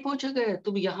तरफ नहीं पहुंचोगे,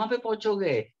 तुम यहाँ पे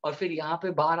पहुंचोगे, और फिर यहाँ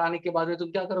पे बाहर आने के बाद में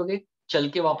तुम क्या करोगे, चल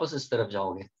के वापस इस तरफ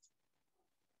जाओगे।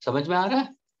 समझ में आ रहा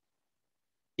है?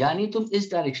 यानी तुम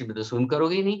इस डायरेक्शन में तो स्विम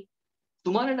करोगे ही नहीं।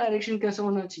 तुम्हारा डायरेक्शन कैसा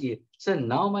होना चाहिए, sir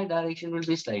now my direction will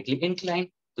be slightly incline,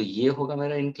 तो ये होगा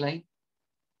मेरा इंक्लाइन,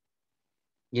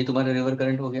 ये तुम्हारा रिवर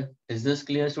करंट हो गया। Is this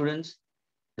clear students?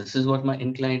 This is what my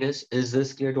incline is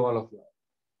this clear to all of you?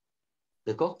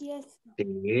 देखो,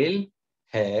 tail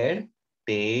head,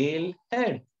 tail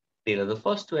head, tail of the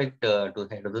first vector to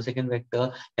head of the second vector,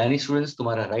 यानी students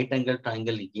तुम्हारा right angle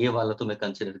triangle ये वाला तुम्हें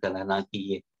consider करना है, ना कि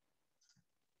ये।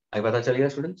 आई पता चलेगा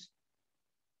स्टूडेंट्स?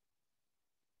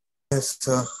 Yes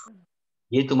sir.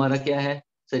 ये तुम्हारा क्या है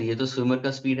सर, ये तो स्विमर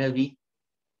का स्पीड है v,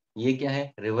 ये क्या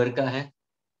है, रिवर का है,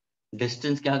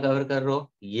 डिस्टेंस क्या कवर कर रहे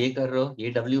हो, ये कर रहे हो,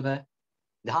 ये w है।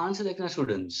 ध्यान से देखना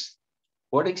students,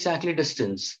 What exactly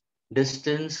distance?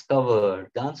 Distance covered.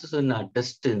 The answer is not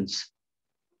distance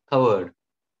covered.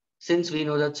 Since we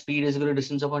know that speed is equal to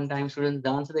distance upon time, students, the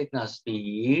answer is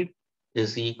speed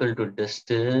is equal to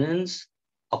distance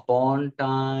upon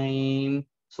time.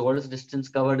 So what is distance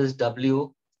covered is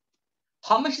W.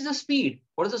 How much is the speed?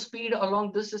 What is the speed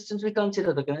along this distance we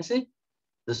consider? So can I say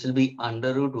this will be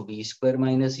under root V square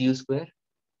minus U square?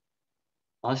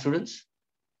 Students?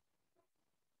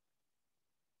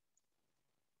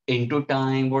 Into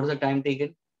time. What is the time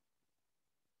taken?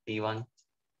 T1.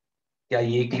 क्या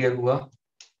ये clear हुआ?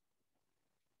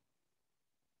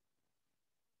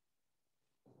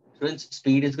 Students,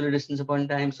 speed is equal to distance upon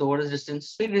time. So what is distance?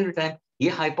 Speed into time.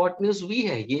 ये hypotenuse V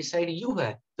है, ये side U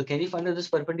है. So can you find out this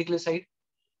perpendicular side?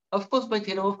 Of course, by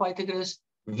theorem of Pythagoras,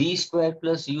 V square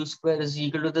plus U square is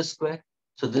equal to this square.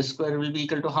 So this square will be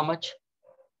equal to how much?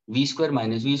 V square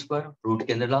minus V square. Root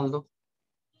के अंदर डाल दो.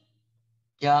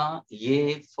 क्या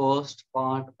ये first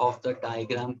part of the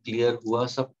diagram clear हुआ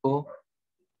सबको?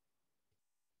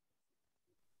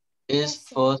 Is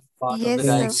first part of the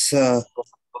diagram sir.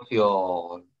 of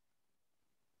your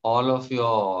all of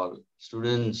your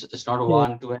students? It's not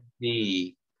 1, 2 and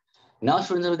 3. Now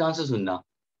students have answer सुनना.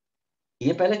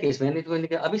 ये पहला केस मैंने तो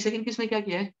लिखा. अभी सेकंड केस में क्या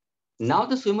किया है? Now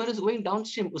the swimmer is going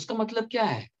downstream. उसका मतलब क्या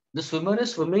है? The swimmer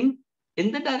is swimming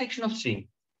in the direction of stream.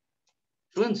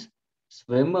 Students,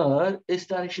 swimmer इस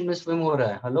direction में swim हो रहा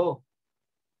है. Hello.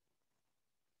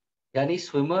 यानी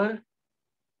swimmer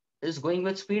is going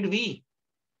with speed V.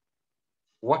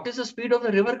 What is the speed of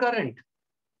the river current?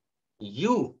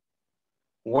 U.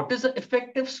 What is the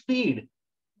effective speed?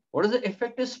 What is the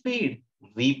effective speed?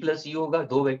 V plus U होगा.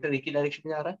 दो vector एक ही direction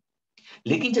में जा रहा है.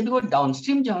 लेकिन जब वो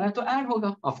डाउनस्ट्रीम जा रहा है तो ऐड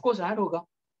होगा. ऑफ कोर्स ऐड होगा.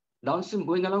 Downstream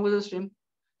going along with the stream.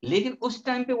 लेकिन उस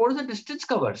टाइम पे what is the distance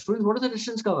covered? Students, what is the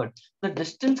distance covered? The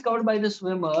distance covered by the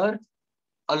swimmer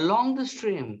along the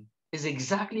stream is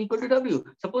exactly equal to W.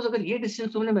 Suppose अगर ये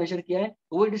distance तुमने major किया है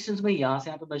तो वही डिस्टेंस मैं यहां से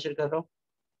यहां पे मेजर कर रहा हूं.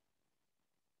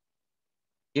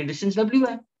 ये डिस्टेंस W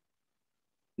है.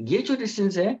 ये जो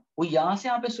डिस्टेंस है वो यहां से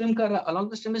यहां पे स्विम कर रहा है.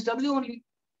 Along the stream is W only.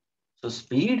 So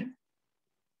speed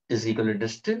is equal to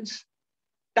distance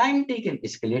time taken.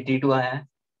 इसके लिए T2 आया है.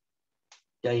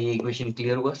 क्या ये इक्वेशन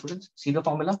क्लियर हुआ students? See the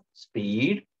formula.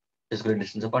 Speed is equal to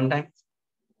distance upon time.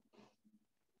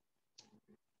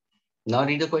 Now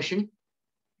read the question.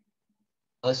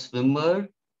 A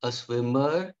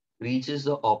swimmer reaches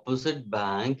the opposite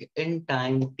bank in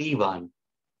time T1.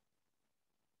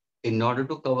 In order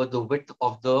to cover the width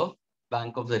of the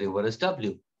bank of the river is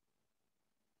W.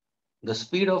 The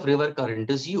speed of river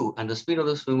current is U and the speed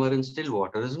of the swimmer in still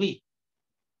water is V.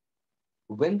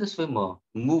 When the swimmer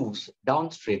moves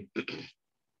downstream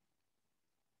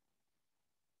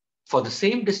for the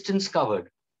same distance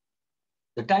covered,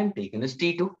 the time taken is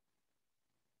T2.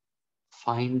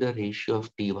 Find the ratio of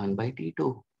T1 by T2.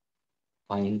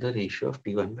 Find the ratio of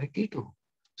T1 by T2.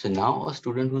 So now a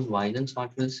student who's wise and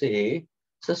smart will say,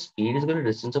 so speed is equal to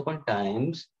distance upon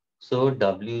times. So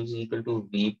W is equal to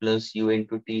V plus U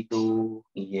into T2.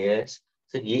 Yes.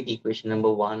 So ये equation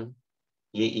number 1,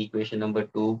 ये equation number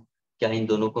 2. क्या इन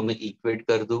दोनों को मैं equate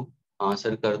कर दूं? हाँ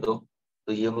sir कर दो.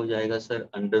 तो ये हो जाएगा sir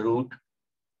under root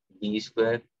V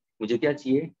square. मुझे क्या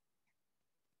चाहिए?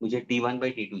 मुझे T1 by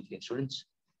T2 चाहिए स्टूडेंट्स.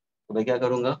 तो मैं क्या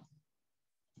करूंगा?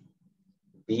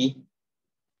 V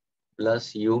plus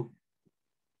U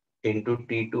into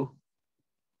T2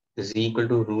 is equal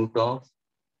to root of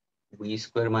V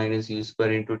square minus U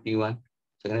square into T1.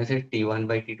 So can I say T1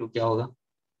 by T2 क्या होगा?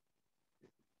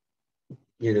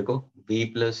 ये देखो V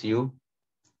plus U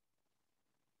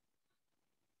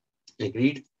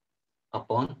agreed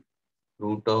upon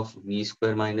root of V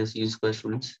square minus U square,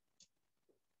 students.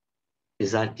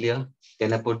 Is that clear?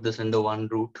 Can I put this under one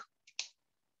root?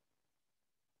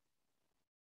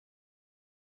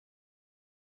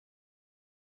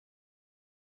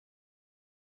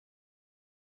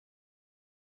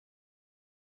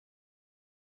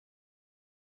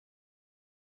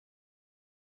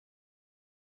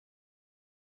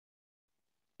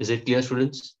 Is it clear,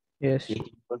 students? Yes.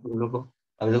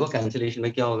 अभी देखो cancellation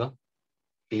में क्या होगा?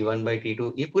 T1 by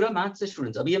T2. ये पूरा maths है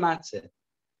students. अभी ये मैथ्स है.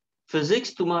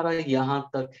 फिजिक्स तुम्हारा यहाँ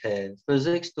तक है.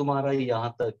 फिजिक्स तुम्हारा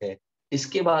यहाँ तक है.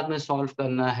 इसके बाद में सॉल्व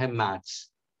करना है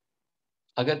मैथ्स.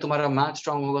 अगर तुम्हारा मैथ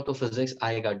स्ट्रांग होगा तो फिजिक्स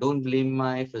आएगा. Don't blame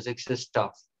my physics is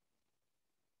tough.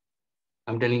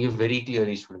 I am telling you very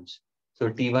clearly students. So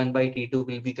T1 by T2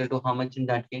 will be equal to how much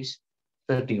in that case?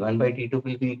 Sir T1 by T2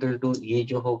 will be equal to ये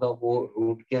जो होगा वो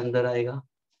root के अंदर आएगा.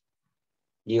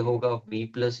 ये होगा V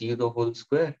plus U the whole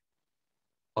square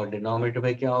और डिनोमिनेटर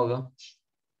में क्या होगा?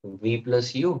 V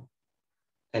plus U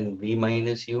and V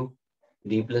minus U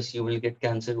D plus U will get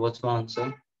cancelled. What's my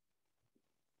answer?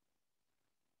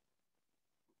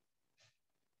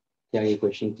 क्या ये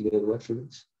question clear हुआ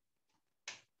students?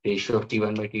 Ratio of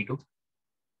T1 by T2.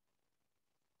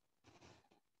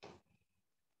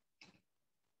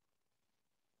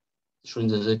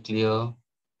 Students, is it clear?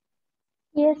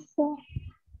 Yes, sir.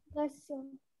 Yes, sir.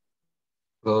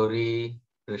 Gauri,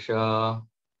 Trisha,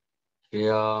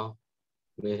 Shreya,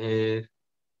 Mihir.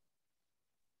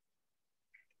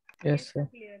 Yes, sir.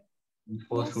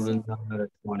 Four Yes, students are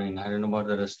responding. I don't know about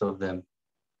the rest of them.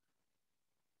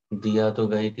 दिया तो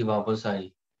गई थी वापस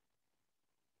आई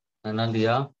है ना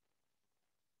दिया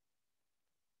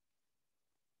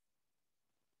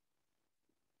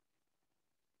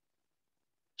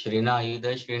Shrina, are you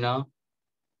there, Shrina?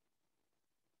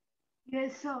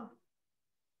 Yes, sir.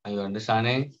 Are you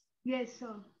understanding? Yes,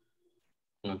 sir.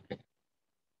 Okay.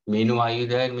 Meenu, are you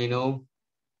there? Meenu?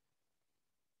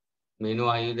 Meenu,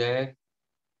 are you there?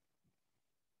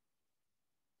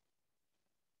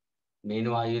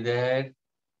 Meenu, are you there?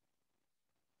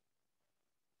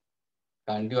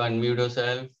 Can't you unmute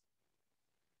yourself?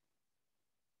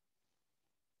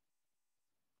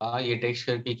 हाँ ये टेक्स्ट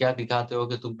करके क्या दिखाते हो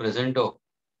कि तुम present हो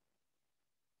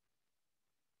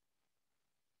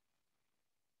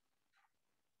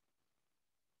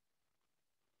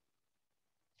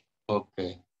okay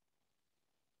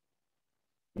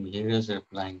Mihir is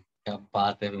replying क्या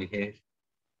बात है Mihir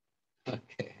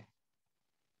okay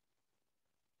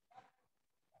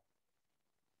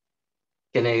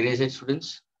can I erase it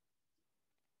students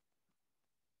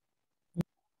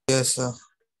Yes, sir.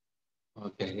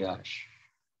 okay Yash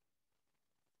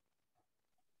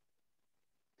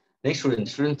next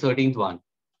student 13th one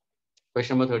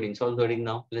question number 13 solve 13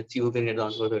 now let's see who can get the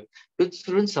answer for 13 तो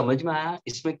students समझ में आया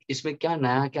इसमें इसमें क्या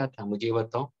नया क्या था मुझे ये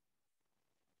बताओ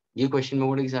ये क्वेश्चन में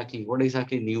what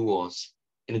exactly new was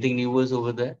anything new was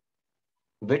over there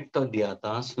wait तो दिया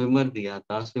था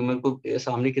स्विमर को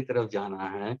सामने की तरफ जाना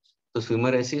है तो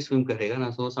स्विमर ऐसे ही स्विम करेगा ना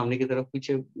तो सामने की तरफ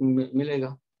पीछे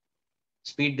मिलेगा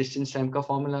स्पीड डिस्टेंस टाइम का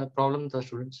फॉर्मूला प्रॉब्लम था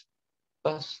स्टूडेंट्स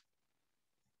बस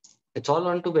it's all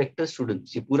on to vector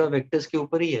students ये पूरा वेक्टर्स के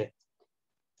ऊपर ही है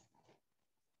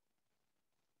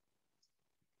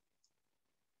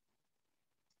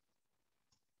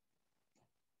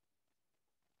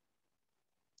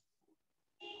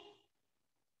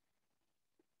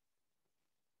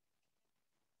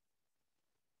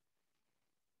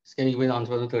Can you give me the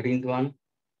answer for the 13th one?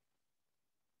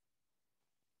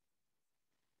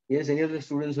 Yes, any of the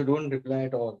students who don't reply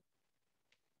at all.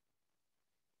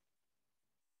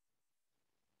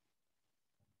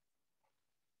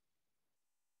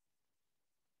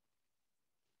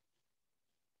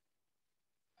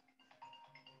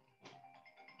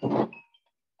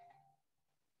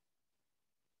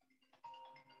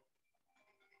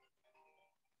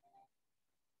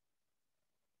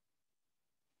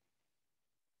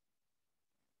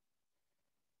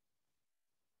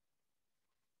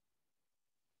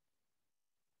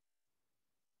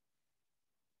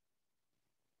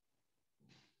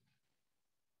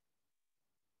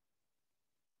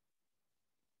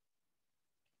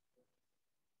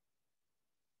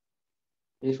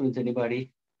 Yes, students,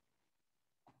 anybody?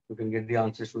 You can get the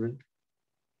answer, student.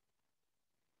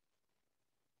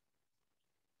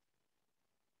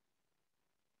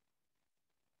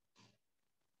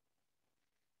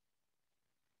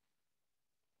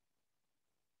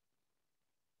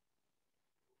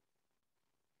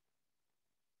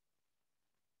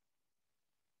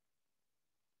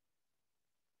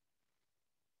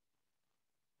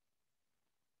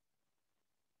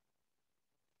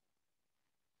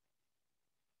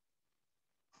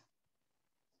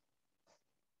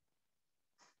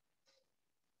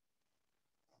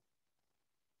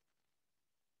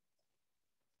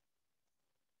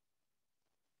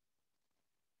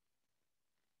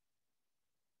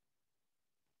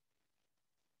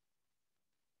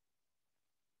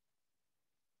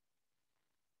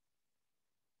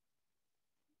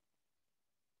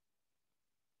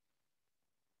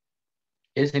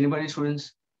 Yes, anybody,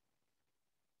 students?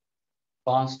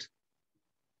 Fast.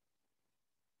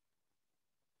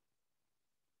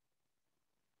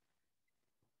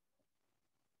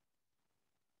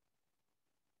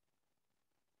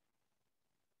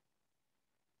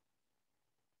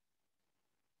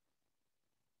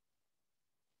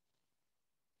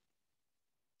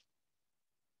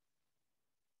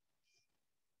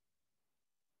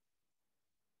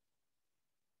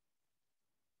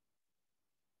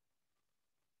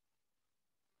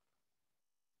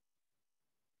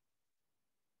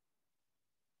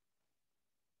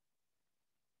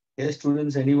 Yes,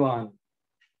 students, anyone?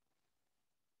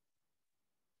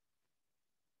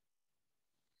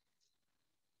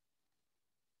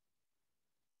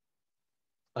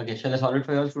 Okay, shall I solve it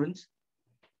for you all students?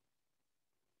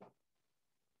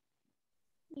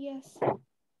 Yes.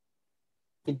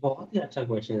 ये बहुत ही अच्छा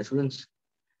question है students.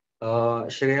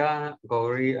 Shreya,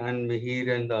 Gauri, and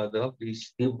Mihir and the other,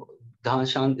 please give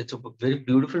Dhanshan. It's a very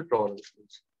beautiful problem,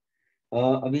 students.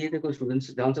 अभी ये देखो students,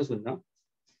 ध्यान से सुनना.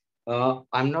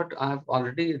 I've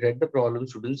already read the problem,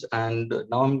 students, and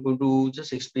now I'm going to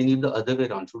just explain you the other way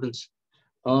around, students.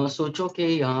 सोचो कि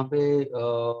यहाँ पे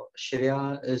Shreya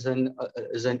is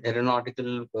an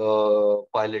aeronautical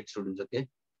pilot, students.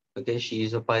 Okay, she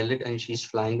is a pilot and she's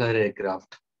flying her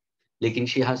aircraft. लेकिन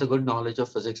she has a good knowledge of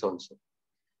physics also.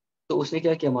 तो उसने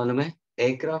क्या किया मालूम है,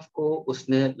 एयरक्राफ्ट को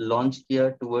उसने लॉन्च किया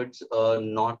टुवर्ड्स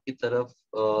नॉर्थ की तरफ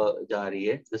जा रही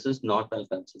है. This is north. I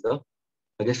consider.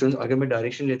 अगर स्टूडेंट्स, अगर मैं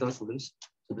डायरेक्शन लेता हूँ students,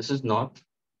 so this is north.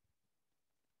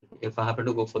 If I happen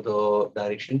to go for the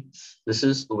direction, this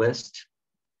is waste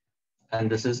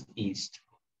and this is east.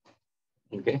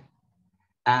 Okay,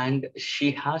 and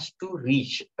she has to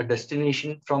reach a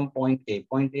destination from point A.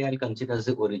 Point A I'll consider as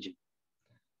the origin.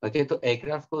 Okay, तो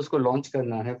aircraft को उसको launch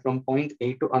करना है from point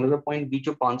A to another point B,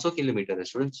 जो 500 kilometre है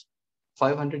students.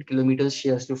 500 kilometers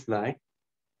she has to fly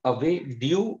away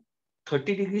due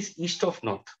 30 degrees east of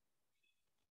north.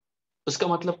 उसका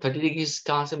मतलब 30 degrees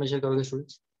कहाँ से मेजर करोगे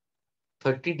students?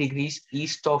 30 degrees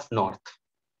east of north.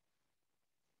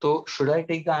 तो should I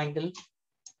take the angle?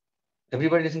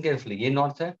 Everybody listen carefully. ये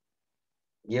north है,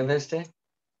 ये west है,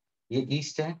 ये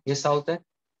east है, ये south है.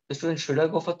 तो students, should I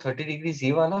go for 30 degrees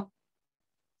ये वाला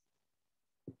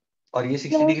और ये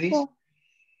 60 degrees?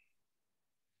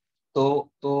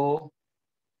 तो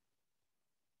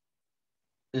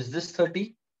is this 30?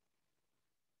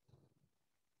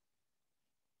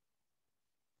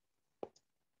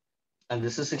 And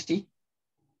this is 60?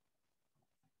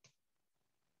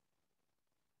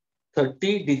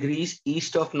 30 degrees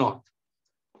east of north.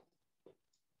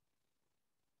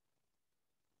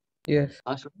 Yes.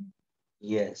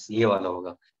 Yes, ये वाला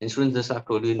होगा. And students, this I've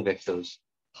told you in vectors.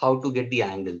 How to get the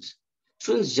angles.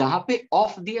 Students, जहाँ पे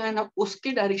off दिया है ना,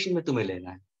 उसके डायरेक्शन में तुम्हें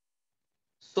लेना है.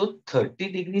 So 30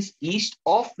 degrees east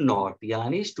of north,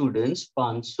 यानी students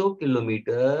 500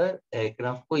 किलोमीटर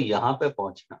एयरक्राफ्ट को यहाँ पे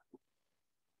पहुंचना.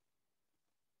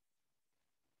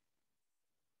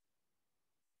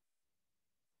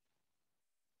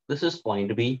 This is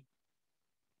point B,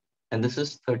 and this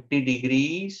is 30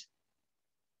 degrees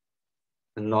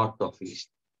north of east,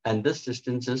 and this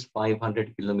distance is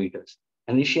 500 kilometers.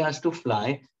 And she has to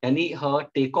fly, and her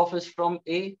takeoff is from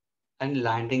A and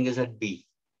landing is at B.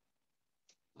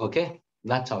 Okay,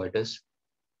 that's how it is.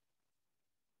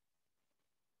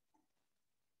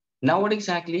 Now what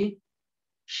exactly?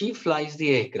 She flies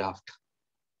the aircraft.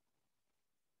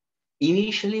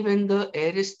 Initially when the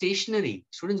air is stationary,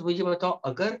 students, मुझे बताओ,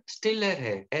 अगर still air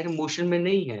है, air motion में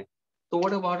नहीं है, so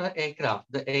what about her aircraft?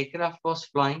 The aircraft was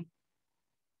flying.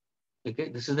 Okay,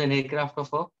 this is an aircraft of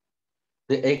her.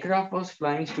 The aircraft was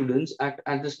flying, students,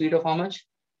 at the speed of how much?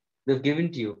 They've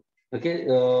given to you. Okay,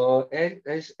 the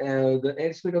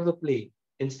airspeed of the plane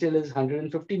and still is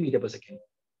 150 meter per second.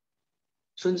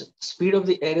 So speed of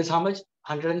the air is how much?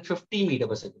 150 meter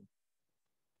per second.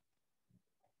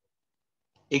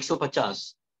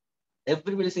 150.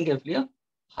 Everybody listen carefully.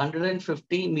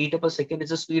 150 meter per second is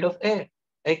the speed of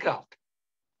aircraft.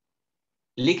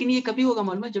 लेकिन ये कभी होगा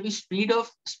मालूम है, जब speed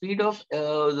of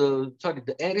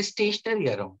the air is stationary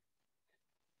around.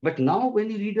 But now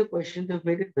when you read the question, they've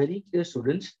made it very clear,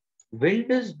 students.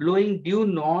 Wind is blowing due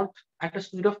north at a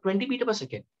speed of 20 meter per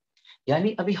second.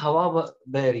 यानी अभी हवा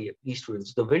बह रही है. Please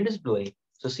students, the wind is blowing.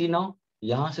 So see now,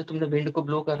 यहाँ से तुमने wind को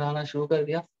blow कराना शुरू कर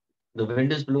दिया. The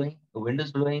wind is blowing, the wind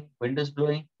is blowing, wind is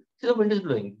blowing. See, the wind is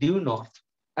blowing due north.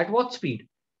 At what speed?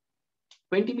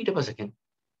 20 meter per second.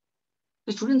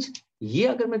 So students, ये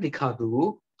अगर मैं दिखा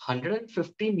दूँ,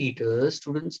 150 meters,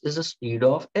 students, is the speed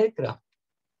of aircraft.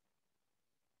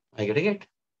 Are you getting it?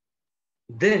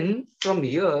 Then from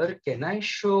here, can I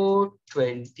show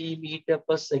 20 meter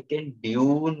per second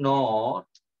due north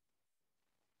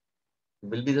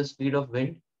will be the speed of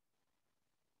wind?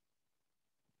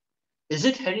 Is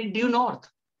it headed due north?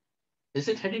 Is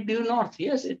it headed due north?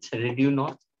 Yes, it's headed due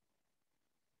north.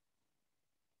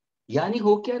 यानी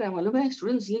हो क्या रहा है मालूम है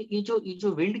students, ये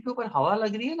जो wind के ऊपर हवा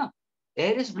लग रही है ना,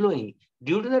 air is blowing.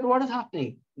 Due to that, what is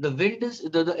happening? The wind is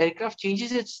the aircraft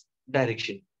changes its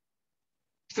direction.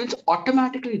 Students,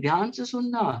 automatically, ध्यान से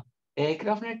सुनना,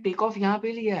 एयरक्राफ्ट ने टेक ऑफ यहाँ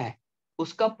पे लिया है,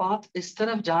 उसका पाथ इस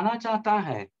तरफ जाना चाहता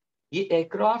है, ये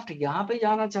एयरक्राफ्ट यहाँ पे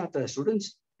जाना चाहता है.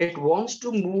 Students, it wants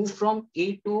to move from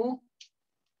A to,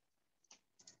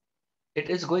 it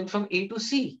is going from A to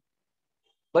C,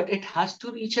 but it has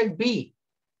to reach at B.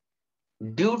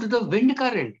 Due to the wind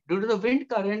current,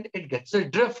 it gets a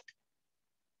drift.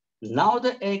 Now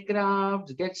the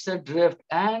aircraft gets a drift,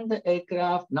 and the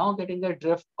aircraft now getting a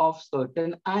drift of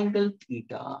certain angle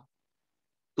theta.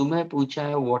 तुम्हें पूछा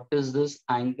है what is this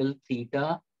angle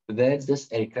theta where this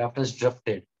aircraft has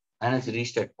drifted and has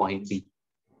reached at point B.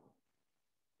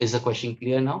 Is the question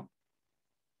clear now?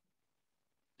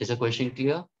 Is the question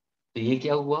clear? तो ये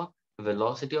क्या हुआ?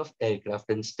 Velocity of aircraft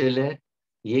in still air.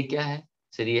 ये क्या है?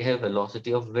 Sir, ये है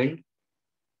velocity of wind.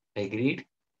 Agreed.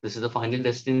 This is the final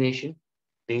destination.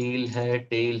 Tail है,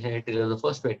 tail of the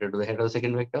first vector to the head of the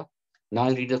second vector. Now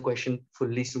I'll read the question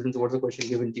fully, students. What's the question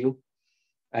given to you?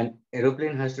 An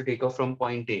aeroplane has to take off from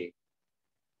point A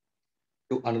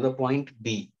to another point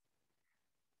B,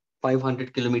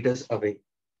 500 kilometers away,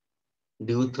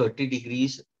 due 30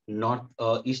 degrees north,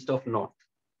 east of north.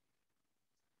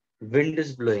 Wind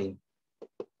is blowing.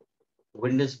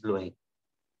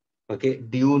 Okay,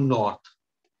 due north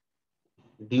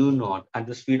at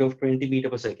the speed of 20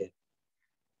 meters per second.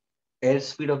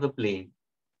 Airspeed of the plane.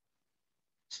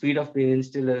 Speed of plane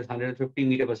still is 150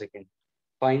 meters per second.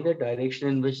 Find the direction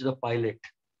in which the pilot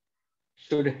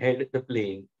should head the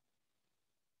plane.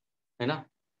 है ना?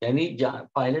 यानी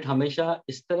pilot हमेशा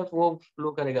इस तरफ वो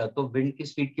flow करेगा तो wind की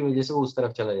स्पीड की वजह से वो उस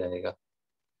तरफ चला जाएगा.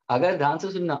 अगर ध्यान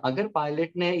से सुनना, अगर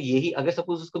पायलट ने यही, अगर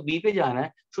सपोज उसको बी पे जाना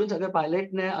है, स्टूडेंट्स,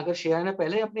 अगर शेयर ने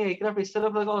पहले अपने एयरक्राफ्ट इस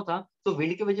तरफ लगा होता तो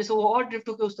विंड की वजह से वो और ड्रिफ्ट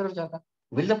होकर उस तरफ जाता.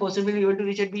 Will the person be able to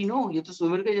reach at B? No. ये तो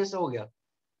स्विमर के जैसा हो गया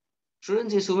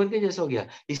स्टूडेंट्स, ये स्विमर के जैसा हो गया.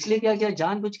 इसलिए क्या किया,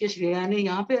 जानबूझ के श्रेया ने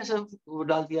यहाँ पे ऐसा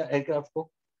डाल दिया एयरक्राफ्ट को.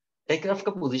 एयरक्राफ्ट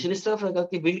का पोजीशन इस तरफ लगा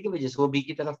कि विंड की वजह से वो बी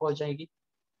की तरफ पहुंच जाएगी.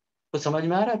 तो समझ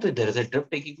में आ रहा है? तो there is a drift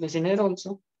taking place in air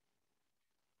also.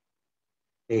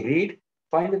 Agreed.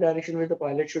 Find the direction where the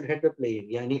pilot should head the plane.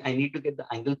 Yani I need to get the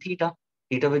angle theta.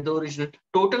 Theta with the original.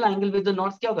 Total angle with the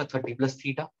north क्या होगा? 30 plus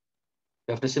theta.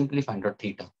 You have to simply find out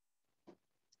theta.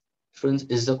 Friends,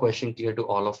 is the question clear to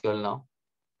all of you all now?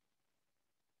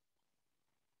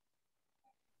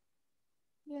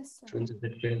 Yes, sir. Friends, is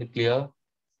it clear?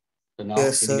 So now,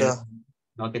 Yes, sir.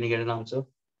 Now can you get an answer?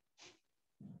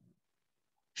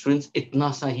 Students,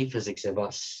 इतना सा ही physics है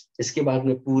बस. इसके बाद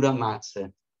में पूरा maths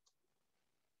है.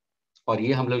 और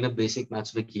ये हम लोग ने बेसिक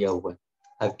मैथ्स में किया हुआ है.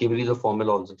 I've given you the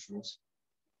formula also, students.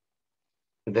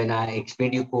 When I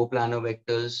explained you coplanar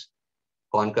vectors,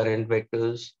 concurrent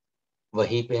vectors,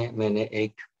 वहीं पे मैंने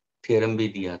एक थ्योरम भी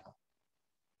दिया था.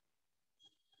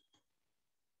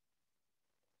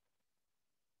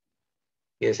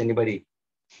 Yes, anybody?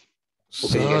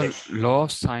 Sir, law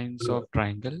of sines of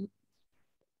triangle.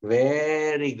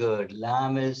 Very good.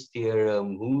 Lam's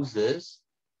theorem. Who's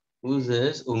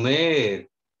this? उमेर.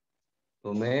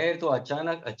 उमेर तो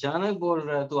अचानक बोल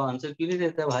रहा है. तो आंसर क्यों नहीं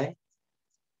देता भाई?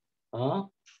 हाँ.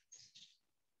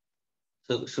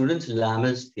 So students,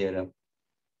 Lam's theorem.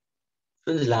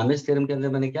 Students, Lam's theorem के अंदर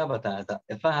मैंने क्या बताया था?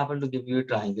 If I happen to give you a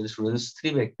triangle, students,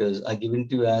 3 vectors are given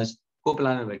to you as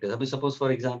coplanar vectors. अभी suppose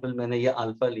for example मैंने ये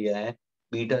अल्फा लिया है,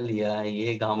 बीटा लिया है,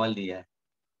 ये गामा लिया है.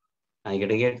 I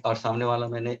getting it? और सामने वाला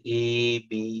मैंने A,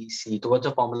 B, C. तो what's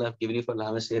the formula I've given you for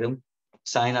Lam's theorem?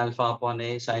 Sin alpha upon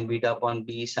A, sin beta upon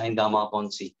B, sin gamma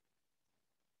upon C.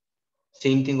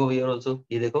 Same thing over here also.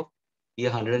 ये देखो, ये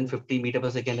 150 metre पर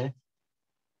second है,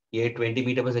 ये 20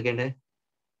 metre पर second है,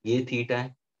 ये थीटा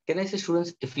है. Can I say,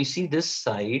 students, if you see this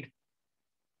side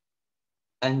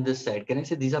and this side, can I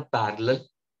say these are parallel?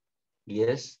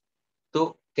 Yes.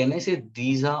 So can I say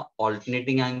these are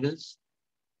alternating angles?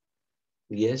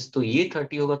 Yes. तो ये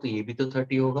 30 होगा तो ये भी तो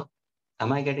 30 होगा.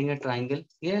 Am I getting a triangle?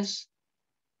 Yes.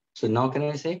 So now can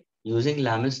I say, using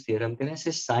Lam's theorem, can I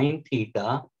say sin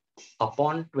theta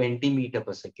upon 20 meter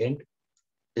per second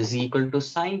is equal to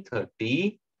sin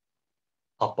 30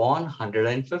 upon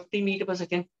 150 meter per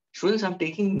second. Students, I'm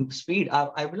taking speed.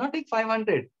 I will not take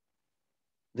 500.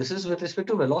 This is with respect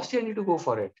to velocity. I need to go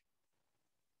for it.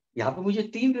 यहाँ पे मुझे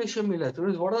 3 ratio मिला है.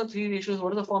 Students, what are the 3 ratios?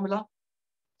 What is the formula?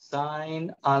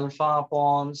 Sin alpha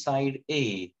upon side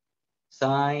A,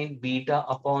 sin beta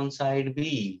upon side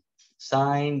B,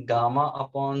 sin gamma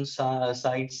upon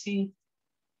side C.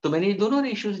 तो मैंने ये दोनों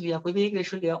ratios लिया, कोई भी एक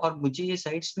रेशियो लिया और मुझे ये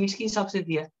साइड स्पीड्स के हिसाब से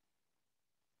दिया.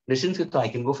 Distance, so I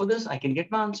can go for this. I can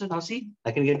get my answer. Now see,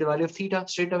 I can get the value of theta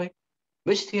straight away.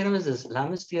 Which theorem is this?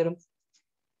 Lam's theorem.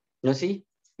 Now see,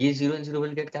 ये 0 and 0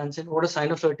 will get cancelled. What is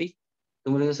sin of 30?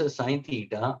 तो मुझे से sin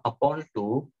theta upon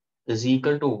 2 is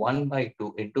equal to 1 by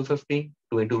 2 into 15.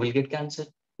 2 and 2 will get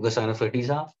cancelled because sin of 30 is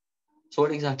half. So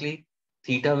what exactly?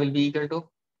 Theta will be equal to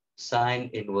sin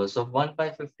inverse of 1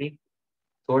 by 15.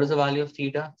 So what is the value of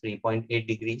theta? 3.8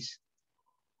 degrees.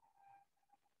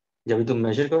 जब तुम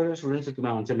major करोगे student से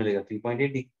तुम्हें answer मिलेगा 3.8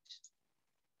 degree.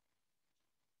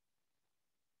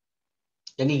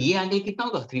 यानी ये angle कितना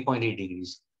होगा 3.8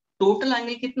 डिग्रीज. टोटल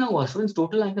एंगल कितना हुआ स्टूडेंट्स?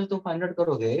 टोटल एंगल तो फाइंड आउट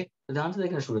करोगे तो ध्यान से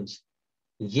देखना स्टूडेंट्स,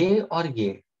 ये और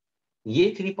ये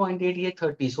 3.8, ये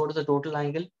 30. So what is the total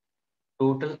angle?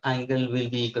 Total angle will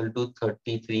be equal to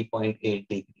 33.8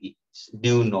 degrees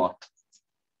due north,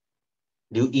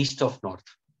 due east of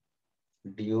north,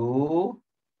 due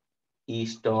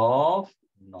east of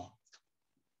north.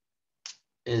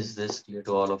 Is this clear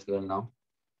to all of you now?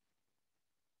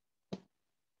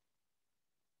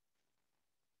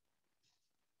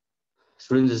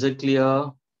 Students, is it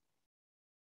clear?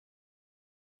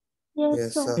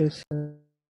 Yes, sir. Yes, sir.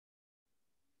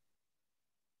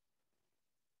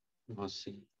 Let's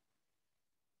see.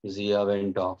 Zia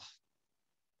went off.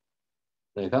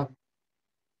 Dekha?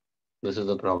 This is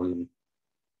the problem.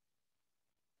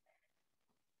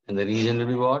 And the reason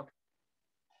will be what?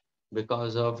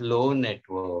 Because of low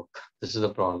network. This is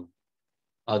the problem.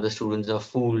 Other students are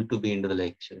fooled to be into the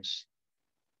lectures.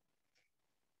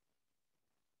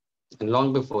 And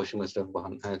long before she must have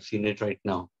gone. I have seen it right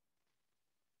now.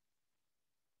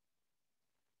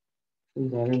 I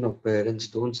don't know, parents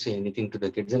don't say anything to the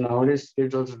kids. And nowadays,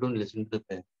 kids also don't listen to the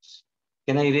parents.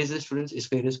 Can I erase the students? Is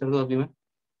erase kar do abhi main?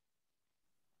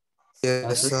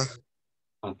 Yes, sir.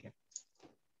 Okay.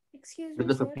 Excuse With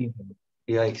me, the sir. 15.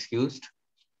 You are excused.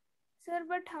 Sir,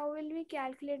 but how will we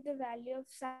calculate the value of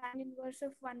sine inverse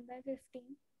of 1/15?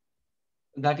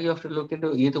 That you have to look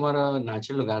into. ये तुम्हारा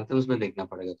natural logarithms में देखना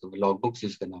पड़ेगा. तुम्हें logbooks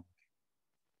use करना.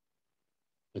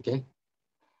 Okay.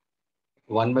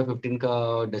 1/15 का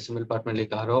decimal part में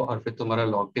लिखा रहा हो और फिर तुम्हारा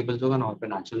लॉग टेबल्स होगा ना और फिर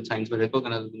नेचुरल साइंस में देखोगे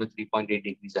ना तो तुम्हें 3.8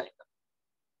 डिग्रीज आएगा.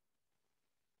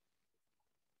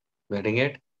 Getting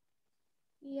it?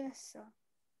 Yes, sir.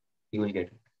 You will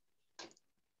get it.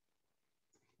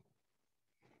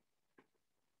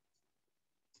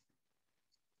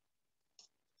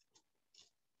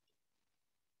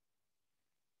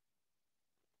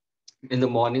 In the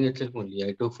morning itself only,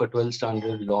 I took for 12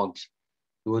 standard logs.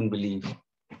 You won't believe.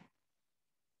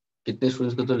 कितने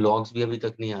स्टूडेंट्स को तो लॉग्स भी अभी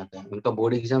तक नहीं आता है. उनका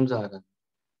बोर्ड एग्जाम्स आ रहा है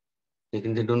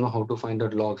लेकिन they don't know how to find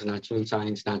out logs, natural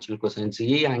science, natural cosines.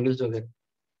 यही एंगल्स वगैरह,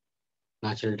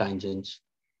 नेचुरल टांजेंट्स.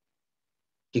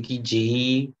 क्योंकि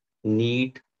जेई,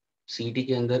 नीट, सीटी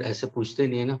के अंदर ऐसे पूछते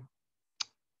नहीं है ना.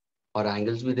 और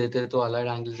एंगल्स भी देते हैं तो अलाइड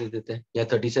एंगल्स दे देते हैं या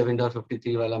 37 और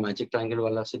 53 वाला मैजिक ट्रायंगल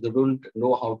वाला. सो they don't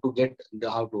know how to get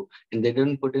how to and they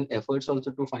don't put in efforts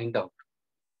also to find out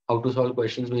how to solve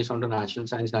questions based on the natural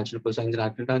science, natural cosines,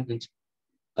 natural टांजेंट्स.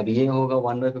 अब ये होगा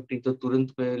 1/15 तो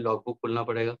तुरंत में log book खोलना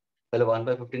पड़ेगा. पहले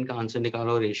 1/15 का आंसर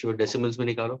निकालो, रेशियो डेसिमल्स में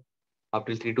निकालो अप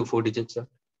टिल 3 to 4 डिजिट्स.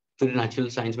 फिर नेचुरल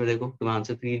साइंस में देखो तुम्हें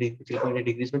आंसर 3.8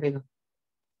 डिग्रीज में देगा.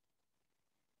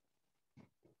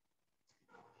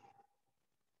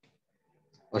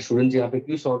 और स्टूडेंट्स यहाँ पे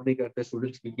क्यों सॉल्व नहीं करते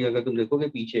स्टूडेंट्स? क्योंकि अगर तुम देखोगे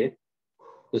पीछे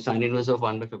तो साइन इनवर्स ऑफ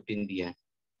 1/15 दिया है.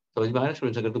 समझ में आ रहा है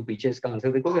स्टूडेंट्स? अगर तुम पीछे इसका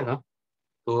आंसर देखोगे ना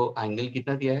तो एंगल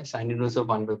कितना दिया है? Sine inverse of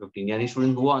 1/15. यानी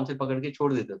स्टूडेंट वो आंसर पकड़ के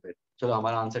छोड़ देते फिर चलो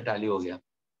हमारा आंसर टैली हो गया.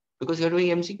 Because you are doing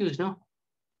MCQs ना.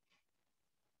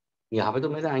 यहाँ पे तो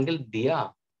मैंने एंगल दिया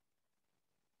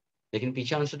लेकिन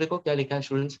पीछे आंसर देखो क्या लिखा है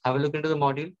students. Have a look into the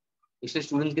module. इसलिए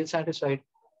स्टूडेंट्स गेट सैटिस्फाइड.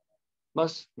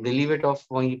 बस दे लीव इट ऑफ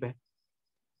वहीं पे.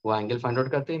 वो एंगल फाइंड आउट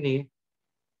करते ही नहीं है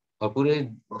और पूरे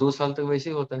 2 साल तक वैसे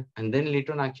ही होता है. And then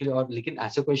later on actually और लेकिन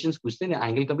ऐसे क्वेश्चंस पूछते हैं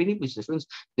एंगल कभी नहीं पूछते students.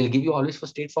 They give you always for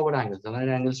straight forward angles.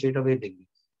 Another angle straight away देंगे.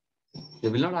 They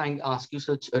will not ask you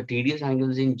such tedious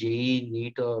angles in JEE,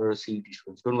 NEET or CET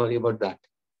students. Don't worry about that.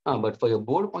 But for your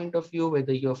board point of view,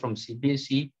 whether you're from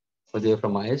CBSE, whether you're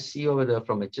from ISC or whether you're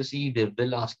from HSE, they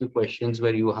will ask you questions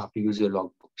where you have to use your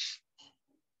logbooks.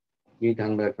 ये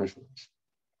ध्यान में रखना students.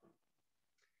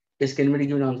 Can we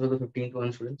give an answer to the 15th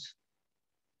one, students?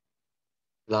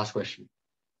 Last question.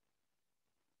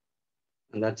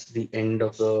 And that's the end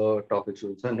of the topic,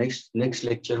 students. So next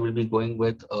lecture will be going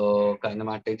with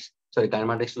kinematics. Sorry,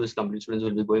 kinematics to this complete students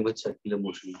will be going with circular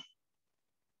motion.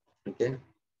 Okay.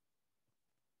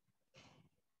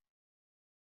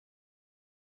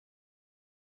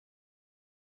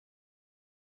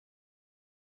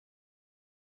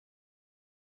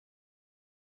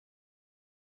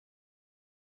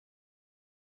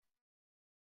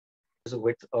 Is a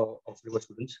width of river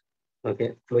students, okay,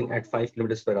 flowing at 5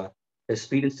 kilometers per hour. The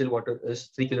speed in still water is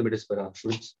 3 kilometers per hour.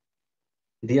 Students,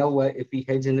 दिया हुआ है if we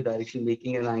heads in the direction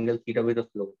making an angle theta with the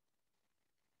flow.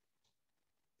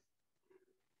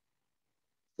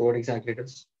 So what exactly it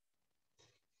is?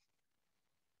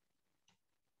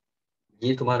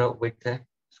 ये तुम्हारा width है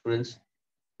students.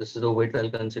 This is the width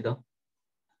I'll consider.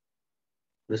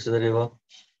 This is the river.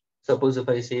 Suppose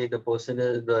if I say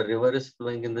the river is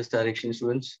flowing in this direction,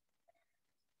 students,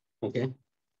 okay,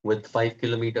 with 5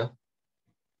 kilometer.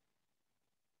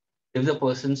 If the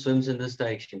person swims in this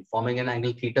direction, forming an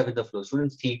angle theta with the flow.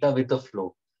 Students, theta with the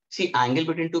flow. See, angle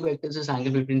between two vectors is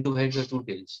angle between two heads or two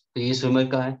tails. So ये swimmer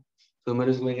का है. Swimmer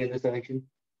is going in this direction.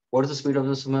 What is the speed of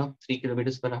the swimmer? 3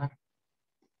 kilometers per hour.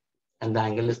 And the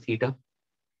angle is theta.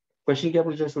 Question क्या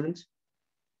पूछा students?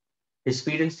 His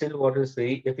speed in still water is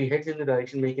 3. If he heads in the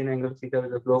direction making an angle theta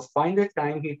with the flow, find the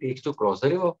time he takes to cross the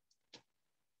river.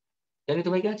 यानी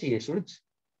तुम्हें क्या चाहिए students?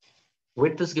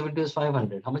 Width is given to us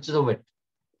 500. How much is the width?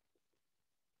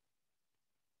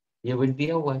 ये width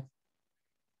दिया हुआ है.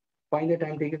 Find the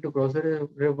time taken to cross the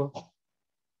river.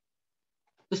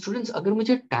 So students, अगर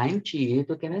मुझे time चाहिए,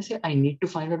 तो can I say I need to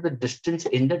find out the distance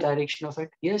in the direction of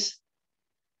it? Yes.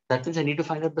 That means I need to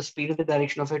find out the speed in the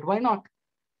direction of it. Why not?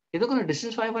 ये तो कोई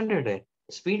distance 500 है.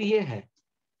 Speed ये है.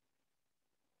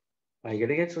 Are you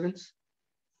getting it, students?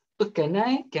 So can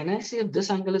I say if this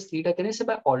angle is theta? Can I say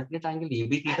by alternate angle ये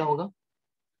भी theta होगा?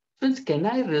 Students, can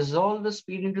I resolve the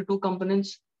speed into two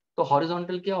components? तो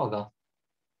horizontal क्या होगा?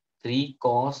 3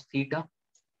 cos theta.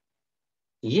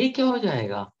 ये क्या हो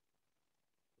जाएगा?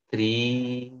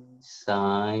 3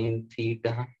 sin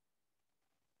theta.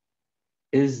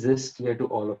 Is this clear to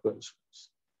all of you students?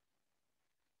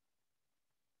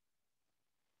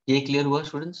 ये clear हुआ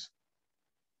students?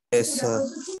 Yes, sir.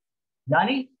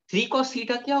 यानी 3 cos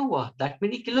theta क्या हुआ? That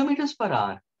many kilometers per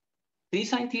hour. 3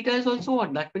 sin theta is also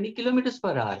what? That many kilometers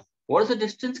per hour. What is the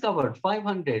distance covered?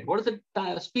 500. What is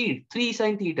the speed? 3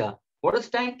 sin theta. What is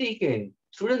time taken?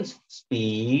 Students,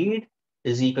 speed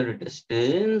is equal to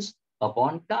distance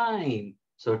upon time.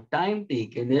 So time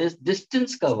taken is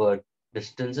distance covered.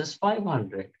 Distance is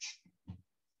 500.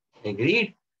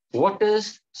 Agreed? What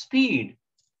is speed?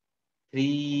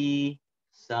 3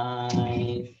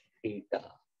 sin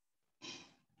theta.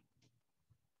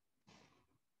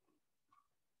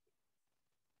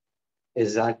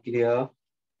 Is that clear?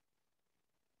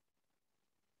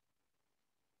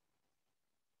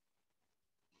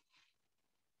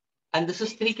 And this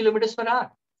is 3 kilometers per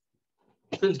hour.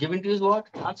 Students, given to you is what?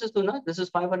 Answers to na? This is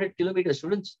 500 kilometers,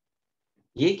 students.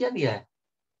 ये क्या दिया है?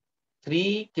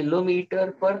 3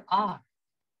 kilometer per hour.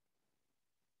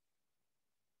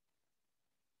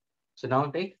 So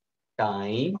now take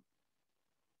time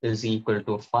is equal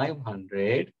to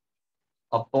 500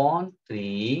 upon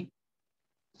 3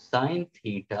 sin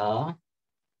theta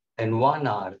and 1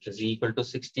 hour is equal to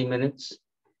 60 minutes.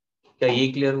 क्या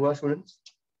ये clear हुआ, students?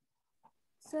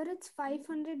 Sir, it's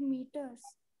 500 meters.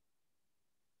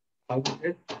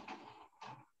 500?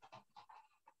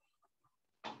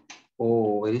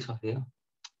 Oh, very sorry. Yeah.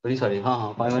 Very sorry.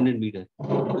 हाँ, 500 meters.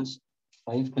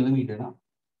 5 kilometer ना?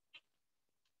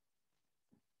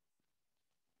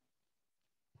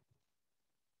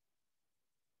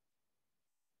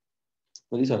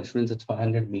 Very sorry, students, it's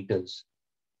 500 meters.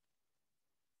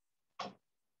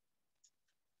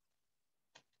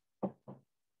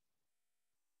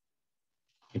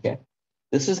 Okay.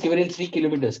 This is given in 3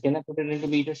 kilometers. Can I put it into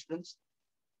meters, students?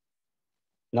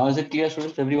 Now is it clear,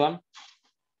 students, everyone?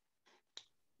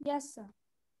 Yes, sir.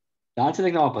 The answer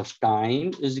is now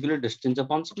time is equal to distance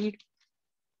upon speed.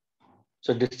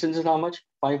 So distance is how much?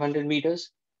 500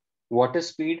 meters. What is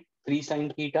speed? 3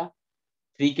 sin theta,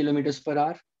 3 kilometers per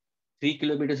hour. 3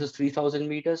 kilometers is 3000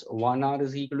 meters. 1 hour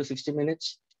is equal to 60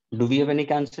 minutes. Do we have any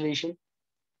cancellation?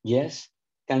 Yes.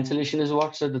 Cancellation is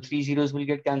what? So the 3 zeros will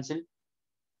get cancelled.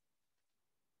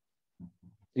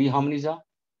 3 how many are?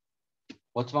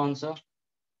 What's my answer?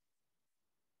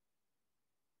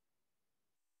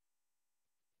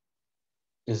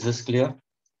 Is this clear?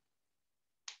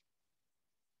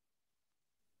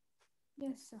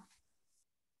 Yes, sir.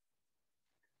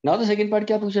 Now the second part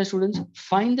क्या पूछा है students?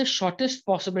 Find the shortest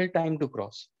possible time to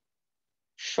cross.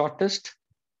 Shortest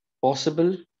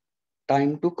possible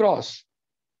time to cross.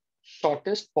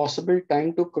 Shortest possible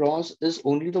time to cross is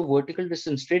only the vertical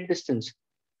distance, straight distance.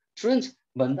 Students,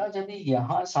 बंदा जब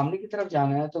यहाँ सामने की तरफ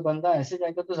जाना है तो बंदा ऐसे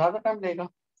जाएगा तो ज्यादा टाइम लेगा,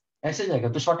 ऐसे जाएगा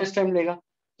तो शॉर्टेस्ट टाइम लेगा.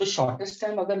 तो शॉर्टेस्ट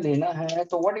टाइम अगर लेना है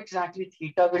तो what exactly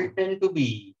theta will tend to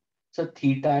be? So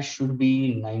theta should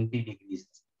be 90 degrees.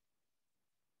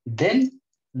 Then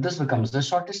this becomes the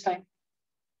shortest time.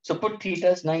 So put theta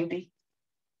as 90.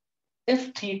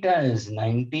 If theta is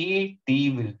 90, t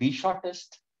will be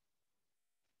shortest.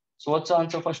 So what's the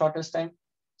answer for shortest time?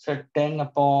 So 10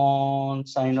 upon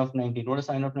sine of 90. What is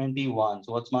sine of 90? 1.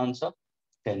 So what's my answer?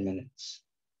 10 minutes.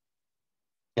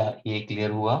 क्या ये clear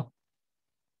हुआ?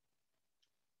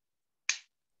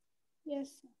 Yes,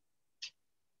 sir.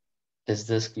 Is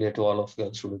this clear to all of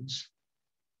your students?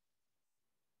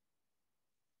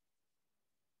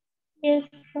 Yes,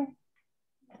 sir.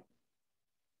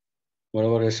 What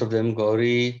about rest of them?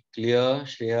 Gauri, clear?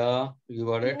 Shreya, you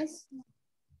got it? Yes,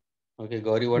 sir. Okay,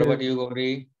 Gauri, what about you,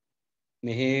 Gauri?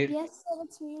 Mihir? Yes, sir,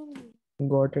 it's me only.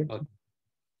 Got it. Okay.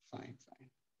 Fine.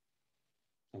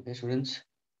 Okay, students.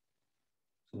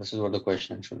 So this is what the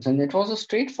question, students. And it was a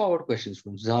straightforward question,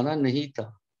 students. Zyada nahi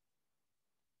tha.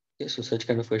 Okay, so such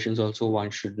kind of questions also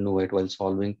one should know it while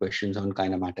solving questions on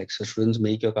kinematics. So students,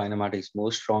 make your kinematics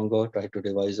more stronger. Try to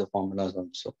revise the formulas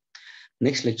also.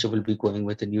 Next lecture will be going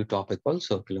with a new topic called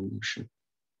circular motion.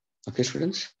 Okay,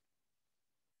 students?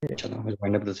 Chalo, we'll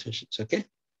wind up the sessions, okay?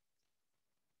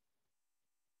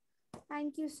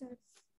 Thank you, sir.